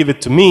you can give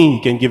it to me,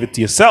 you can give it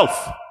to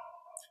yourself.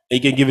 You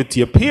can give it to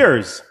your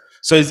peers.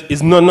 So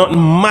it's not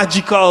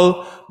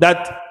magical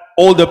that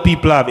older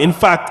people have. In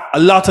fact, a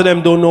lot of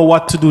them don't know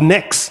what to do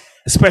next,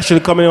 especially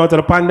coming out of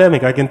the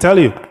pandemic. I can tell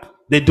you,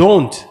 they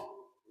don't.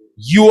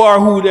 You are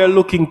who they're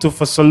looking to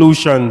for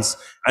solutions.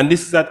 And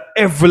this is at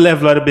every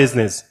level of the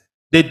business.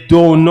 They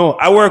don't know.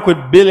 I work with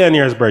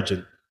billionaires,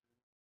 Virgin.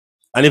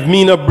 And if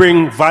me not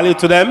bring value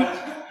to them,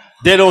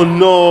 they don't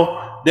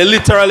know. They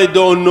literally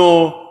don't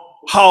know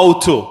how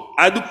to.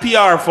 I do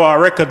PR for a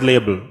record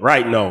label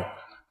right now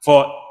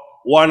for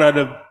one of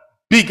the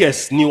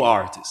biggest new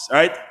artists,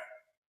 right?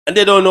 And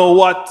they don't know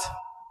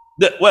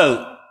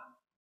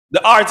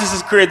the artist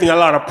is creating a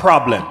lot of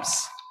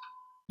problems.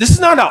 This is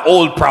not an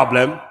old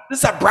problem. This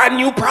is a brand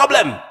new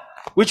problem,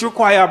 which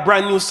require a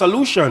brand new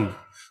solution.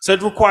 So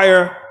it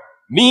requires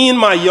me and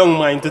my young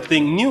mind to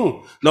think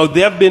new. Now,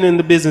 they have been in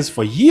the business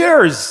for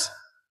years.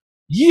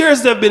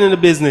 Years they've been in the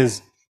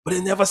business, but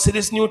they never see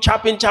this new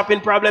chopping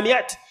problem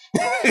yet.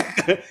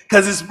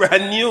 Because it's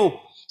brand new.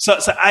 So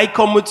I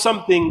come with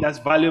something that's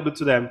valuable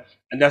to them,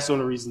 and that's the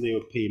only reason they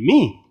would pay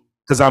me.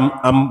 Because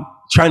I'm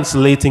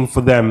translating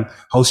for them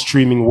how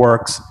streaming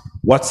works,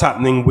 what's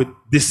happening with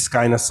this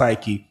kind of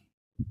psyche,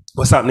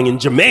 what's happening in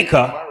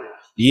Jamaica.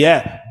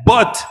 Yeah,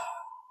 but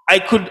I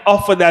could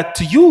offer that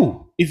to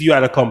you if you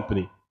had a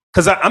company.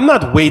 Because I'm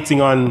not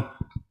waiting on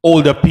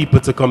older people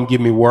to come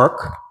give me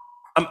work.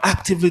 I'm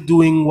actively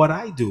doing what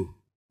I do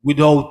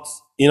without,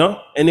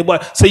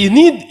 anybody. So you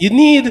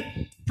need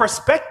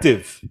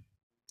perspective.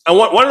 And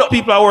one of the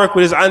people I work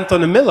with is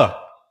Anthony Miller.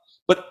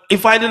 But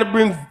if I didn't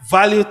bring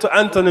value to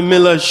Anthony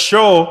Miller's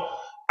show,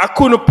 I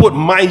couldn't put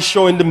my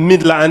show in the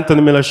middle of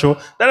Anthony Miller's show.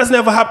 That has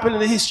never happened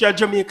in the history of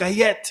Jamaica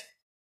yet.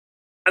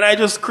 And I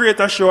just create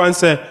a show and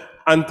say,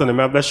 Anthony,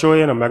 I have the show,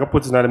 I'm going to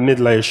put it in the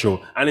middle of your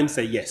show. And him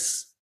say,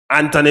 yes.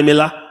 Anthony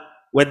Miller,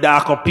 with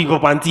darker people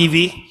up on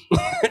TV.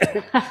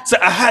 So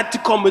I had to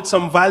come with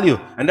some value.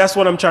 And that's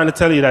what I'm trying to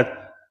tell you,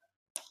 that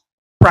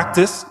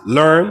practice,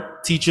 learn,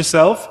 teach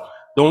yourself,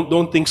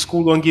 Don't think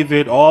school gonna give you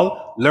it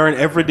all. Learn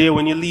every day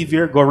when you leave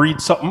here. Go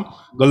read something.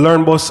 Go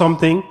learn about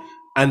something,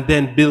 and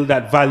then build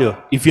that value.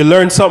 If you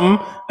learn something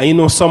and you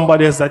know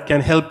somebody else that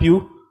can help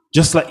you,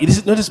 just like it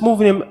is not just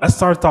moving him as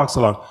Star Talks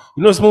along.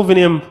 You know, it's moving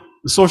him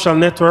the social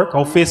network,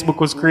 how Facebook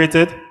was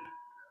created.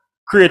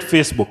 Create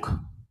Facebook.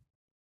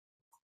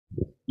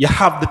 You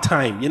have the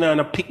time. You're not on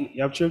a picnic.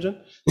 You have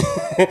children?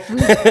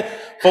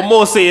 For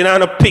most say you're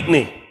not on a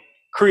picnic.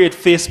 Create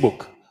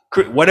Facebook.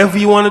 Whatever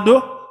you want to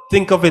do,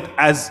 think of it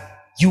as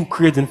you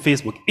creating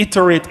Facebook.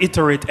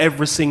 Iterate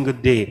every single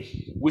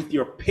day with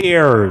your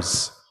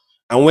peers.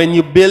 And when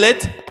you build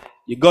it,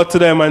 you go to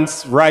them and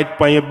write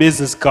on your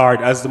business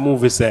card, as the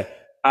movie said,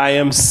 I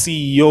am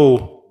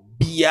CEO,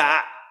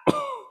 Bia.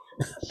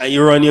 And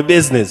you run your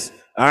business.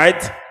 All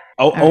right?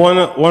 I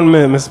want to, 1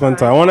 minute, Ms.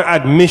 Panta. I want to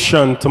add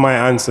mission to my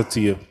answer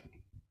to you.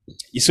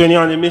 You see, when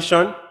you're on your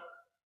mission,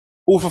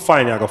 who for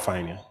find you, I go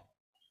find you.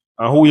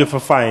 And who you for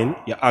find,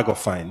 you I go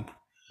find.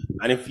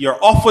 And if you're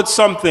offered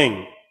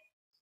something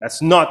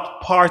that's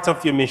not part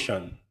of your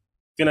mission,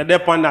 if you're not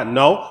depend on that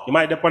now, you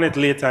might depend on it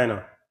later, you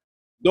know.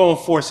 Don't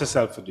force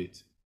yourself to do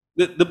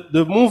it.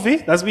 The movie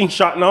that's being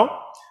shot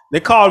now, they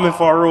called me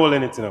for a role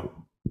in it, you know.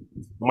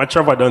 My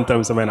Trevor don't tell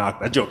me something to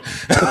act, a joke.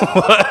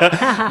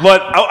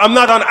 But I'm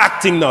not on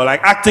acting now.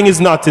 Like, acting is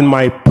not in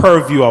my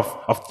purview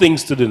of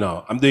things to do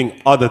now. I'm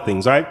doing other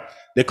things, right?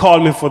 They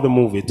called me for the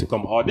movie to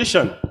come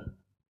audition.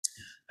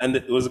 And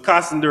it was a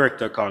casting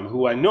director called me,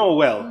 who I know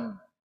well.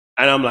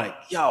 And I'm like,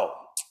 yo,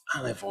 I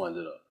don't know if I want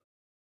to do a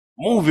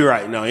movie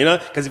right now, you know?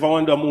 Because if I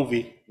want to do a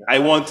movie, I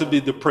want to be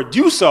the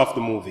producer of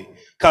the movie.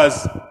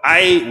 Because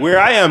where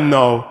I am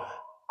now,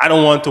 I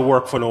don't want to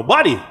work for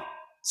nobody.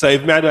 So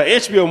if I do an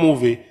HBO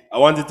movie, I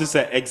wanted to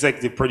say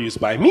executive produced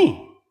by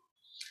me.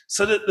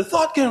 So the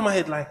thought came in my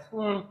head like,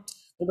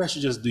 maybe I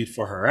should just do it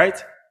for her, right?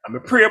 I'm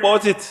going to pray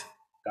about it.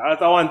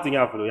 That's one thing you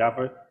have to do. You have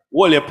to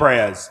hold your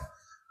prayers.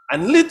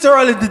 And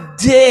literally the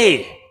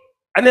day,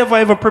 I never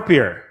ever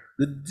prepare.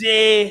 The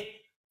day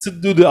to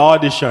do the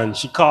audition,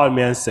 she called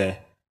me and said,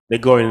 they're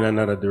going in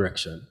another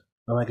direction.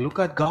 I'm like, look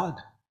at God.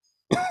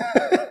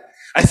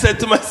 I said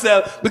to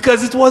myself,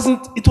 because it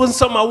wasn't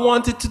something I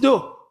wanted to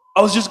do.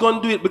 I was just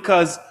going to do it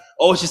because,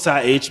 oh, she saw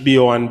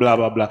HBO and blah,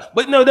 blah, blah.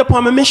 But no, they're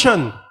upon my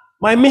mission.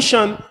 My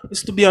mission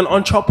is to be an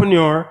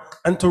entrepreneur,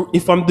 and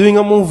if I'm doing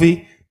a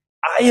movie,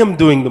 I am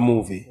doing the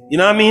movie. You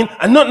know what I mean?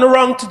 And nothing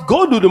wrong to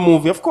go do the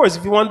movie. Of course,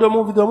 if you want to do a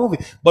movie, do a movie.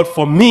 But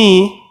for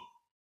me,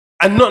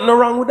 and nothing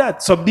wrong with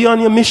that. So be on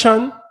your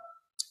mission.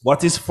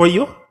 What is for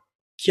you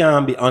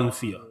can't be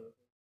unfair.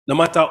 No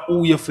matter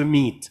who you have to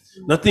meet.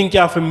 Nothing you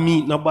have to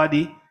meet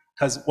nobody.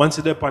 Because once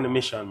you're up on the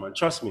mission, man,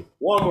 trust me.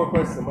 One more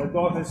question. My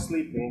daughter's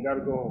sleeping. You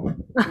gotta go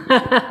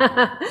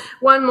home.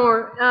 One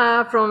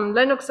more from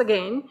Lennox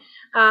again.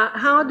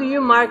 How do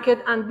you market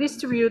and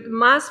distribute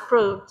mass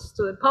products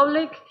to the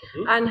public?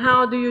 And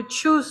how do you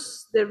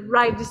choose the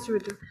right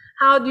distributor?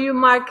 How do you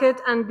market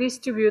and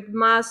distribute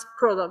mass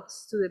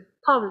products to the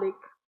public?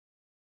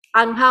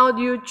 And how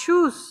do you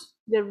choose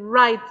the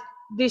right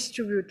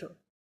distributor?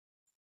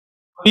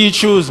 How do you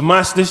choose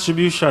mass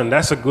distribution?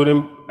 That's a good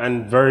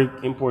and very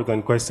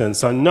important question.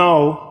 So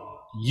now,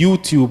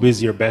 YouTube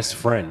is your best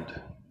friend.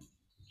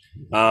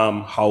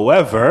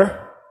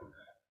 However,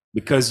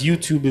 because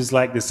YouTube is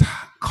like this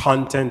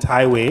content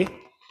highway,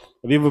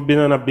 have you ever been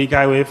on a big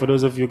highway, for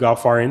those of you who got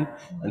foreign,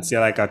 and say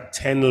like a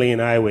 10-lane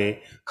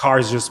highway,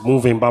 cars just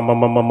moving, bam,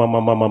 bam, bam, bam, bam,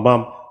 bam, bam, bam,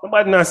 bam.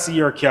 Nobody not see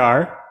your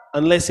car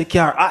unless your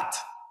car hot.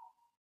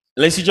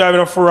 Unless you're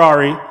driving a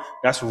Ferrari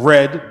that's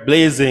red,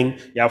 blazing,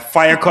 you have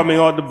fire coming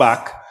out the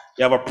back,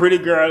 you have a pretty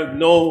girl,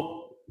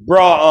 no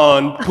bra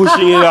on,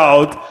 pushing it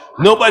out,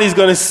 nobody's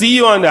gonna see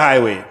you on the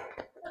highway.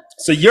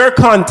 So your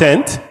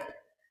content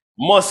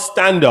must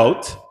stand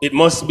out. It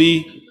must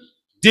be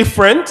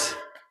different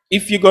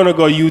if you're gonna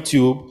go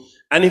YouTube.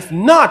 And if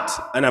not,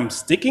 and I'm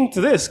sticking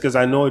to this because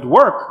I know it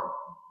works,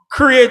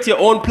 create your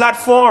own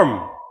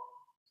platform.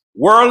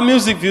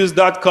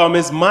 WorldMusicViews.com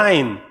is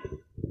mine.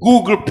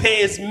 Google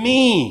pays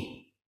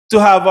me to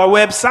have a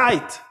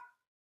website.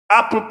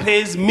 Apple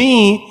pays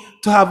me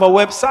to have a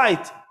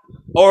website.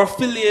 Our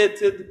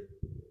affiliated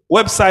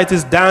website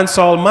is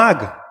Dancehall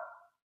Mag.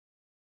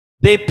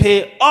 They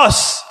pay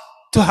us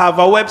to have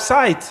a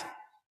website.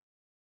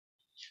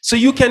 So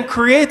you can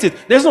create it.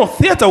 There's no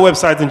theater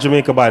website in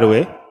Jamaica, by the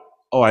way.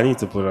 Oh, I need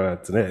to put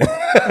that today.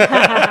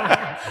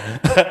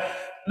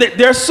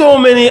 There are so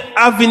many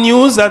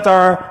avenues that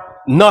are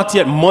not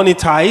yet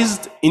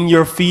monetized in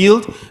your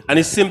field, and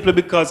it's simply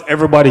because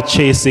everybody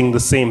chasing the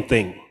same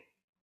thing.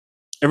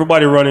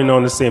 Everybody running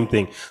on the same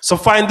thing. So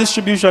find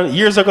distribution.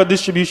 Years ago,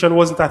 distribution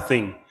wasn't a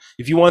thing.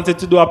 If you wanted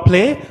to do a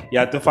play, you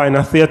had to find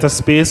a theater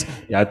space,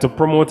 you had to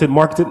promote it,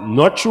 market it.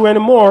 Not true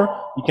anymore.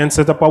 You can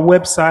set up a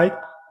website,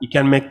 you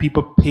can make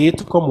people pay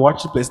to come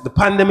watch the place. The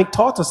pandemic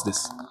taught us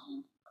this.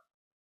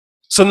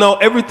 So now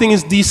everything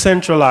is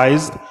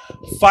decentralized.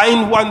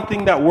 Find one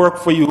thing that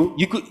works for you.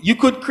 You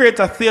could create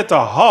a theater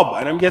hub,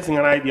 and I'm getting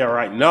an idea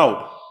right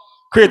now.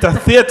 Create a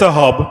theater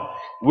hub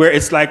where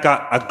it's like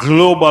a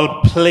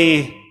global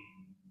play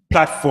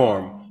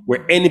platform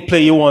where any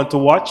play you want to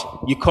watch,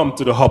 you come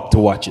to the hub to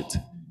watch it.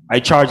 I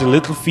charge a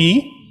little fee,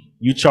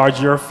 you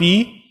charge your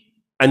fee,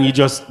 and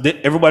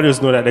everybody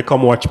just know that they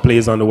come watch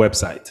plays on the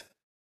website.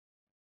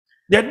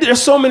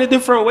 There's so many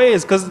different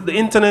ways because the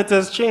internet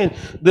has changed.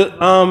 The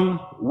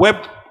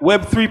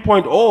Web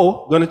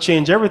 3.0 gonna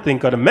change everything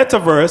because the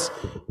metaverse,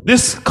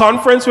 this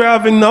conference we're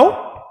having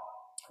now,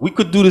 we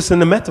could do this in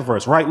the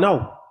metaverse right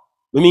now.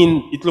 I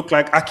mean, it looked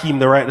like Akeem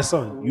the write the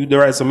song. You the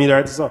write some, me the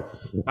write the song.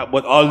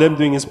 But all them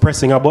doing is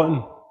pressing a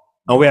button.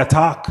 And we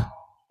talk.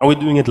 And we're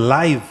doing it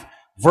live.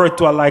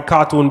 Virtual like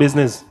cartoon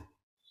business.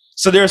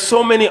 So there are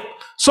so many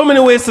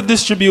ways to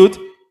distribute.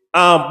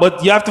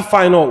 But you have to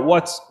find out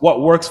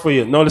what works for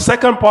you. Now, the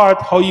second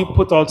part, how you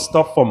put out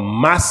stuff for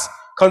mass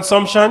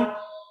consumption,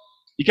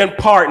 you can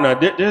partner.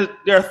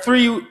 There are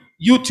 3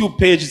 YouTube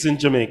pages in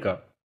Jamaica.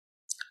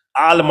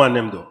 All of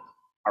them do.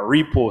 I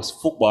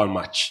repost football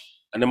match.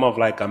 And them have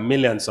like 1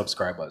 million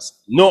subscribers.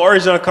 No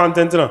original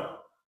content, you know.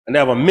 And they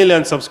have 1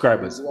 million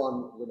subscribers. There's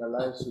one with a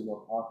live stream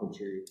of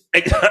Arbitrary.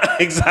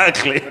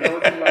 Exactly.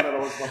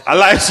 A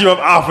live stream of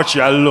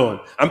Arbitrary alone.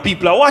 And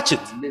people are watching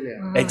it.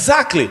 Million.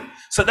 Exactly.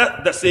 So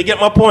that's you get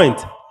my point.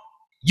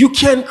 You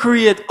can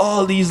create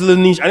all these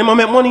little niche. And I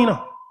make money, you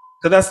know.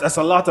 Because that's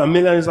a lot. 1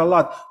 million is a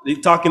lot. They're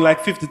talking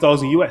like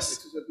 50,000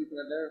 US.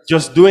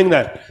 Just doing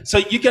that. So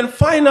you can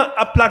find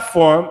a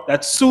platform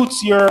that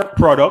suits your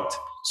product,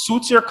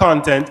 suits your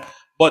content,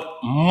 but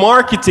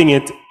marketing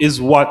it is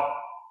what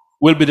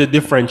will be the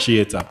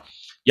differentiator.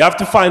 You have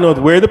to find out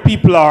where the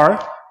people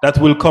are that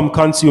will come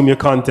consume your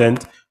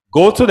content.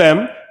 Go to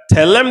them,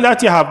 tell them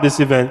that you have this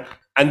event,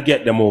 and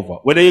get them over.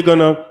 Whether you're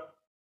gonna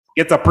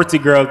get a pretty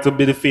girl to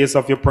be the face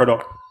of your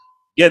product,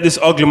 get this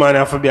ugly man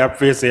to be a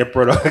face of your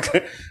product,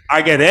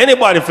 I get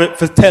anybody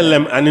for tell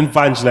them and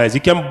evangelize.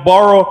 You can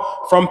borrow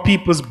from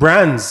people's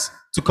brands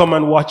to come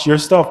and watch your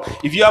stuff.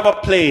 If you have a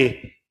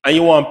play and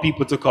you want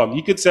people to come,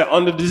 you could say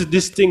under this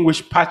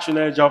distinguished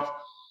patronage of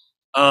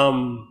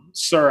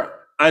Sir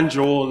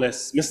Andrew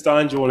Holness, Mr.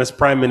 Andrew Holness,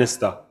 Prime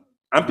Minister.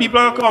 And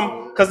people will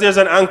come because there's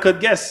an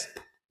anchored guest.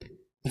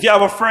 If you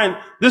have a friend,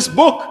 this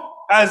book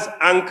has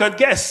anchored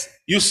guests.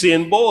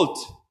 Usain Bolt,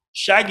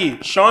 Shaggy,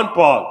 Sean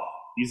Paul.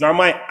 These are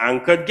my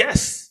anchored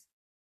guests.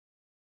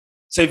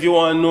 So if you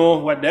want to know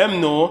what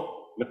them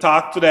know, I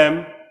talk to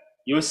them,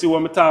 you will see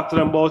what I talk to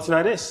them about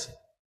in this.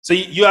 So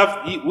if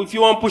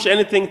you want to push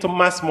anything to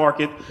mass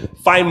market,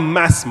 find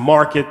mass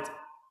market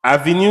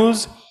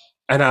avenues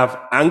and have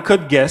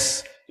anchored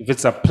guests. If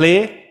it's a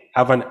play,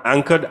 have an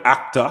anchored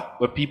actor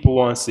what people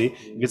want to see.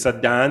 If it's a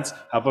dance,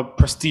 have a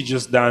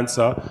prestigious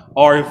dancer.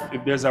 Or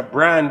if there's a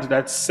brand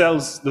that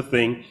sells the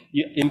thing,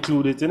 you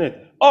include it in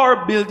it.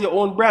 Or build your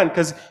own brand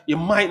because you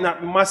might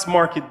not be mass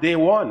market day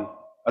one.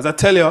 As I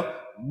tell you,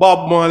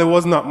 Bob Marley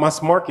was not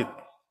mass market.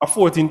 A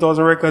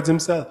 14,000 records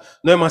himself.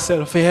 No,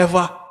 myself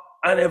forever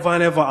and ever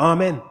and ever.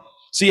 Amen.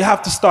 So you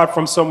have to start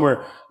from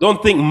somewhere.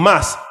 Don't think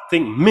mass,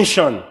 think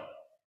mission.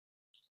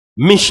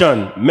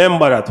 Mission.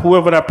 Remember that,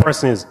 whoever that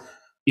person is.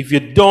 If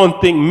you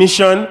don't think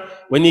mission,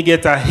 when you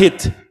get a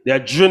hit, the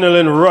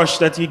adrenaline rush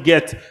that you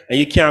get and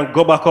you can't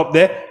go back up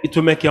there, it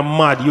will make you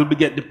mad. You'll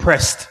get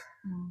depressed.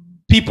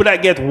 People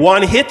that get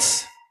one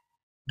hit,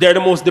 they're the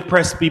most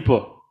depressed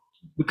people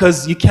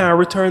because you can't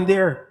return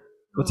there.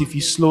 But if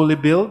you slowly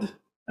build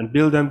and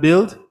build and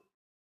build,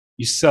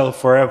 you sell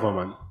forever,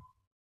 man.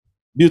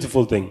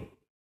 Beautiful thing.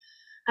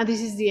 And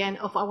this is the end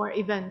of our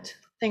event.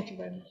 Thank you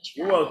very much.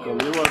 You're welcome.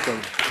 You're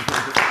welcome.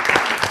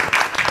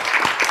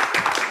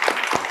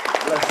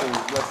 Blessings.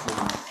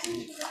 Blessings.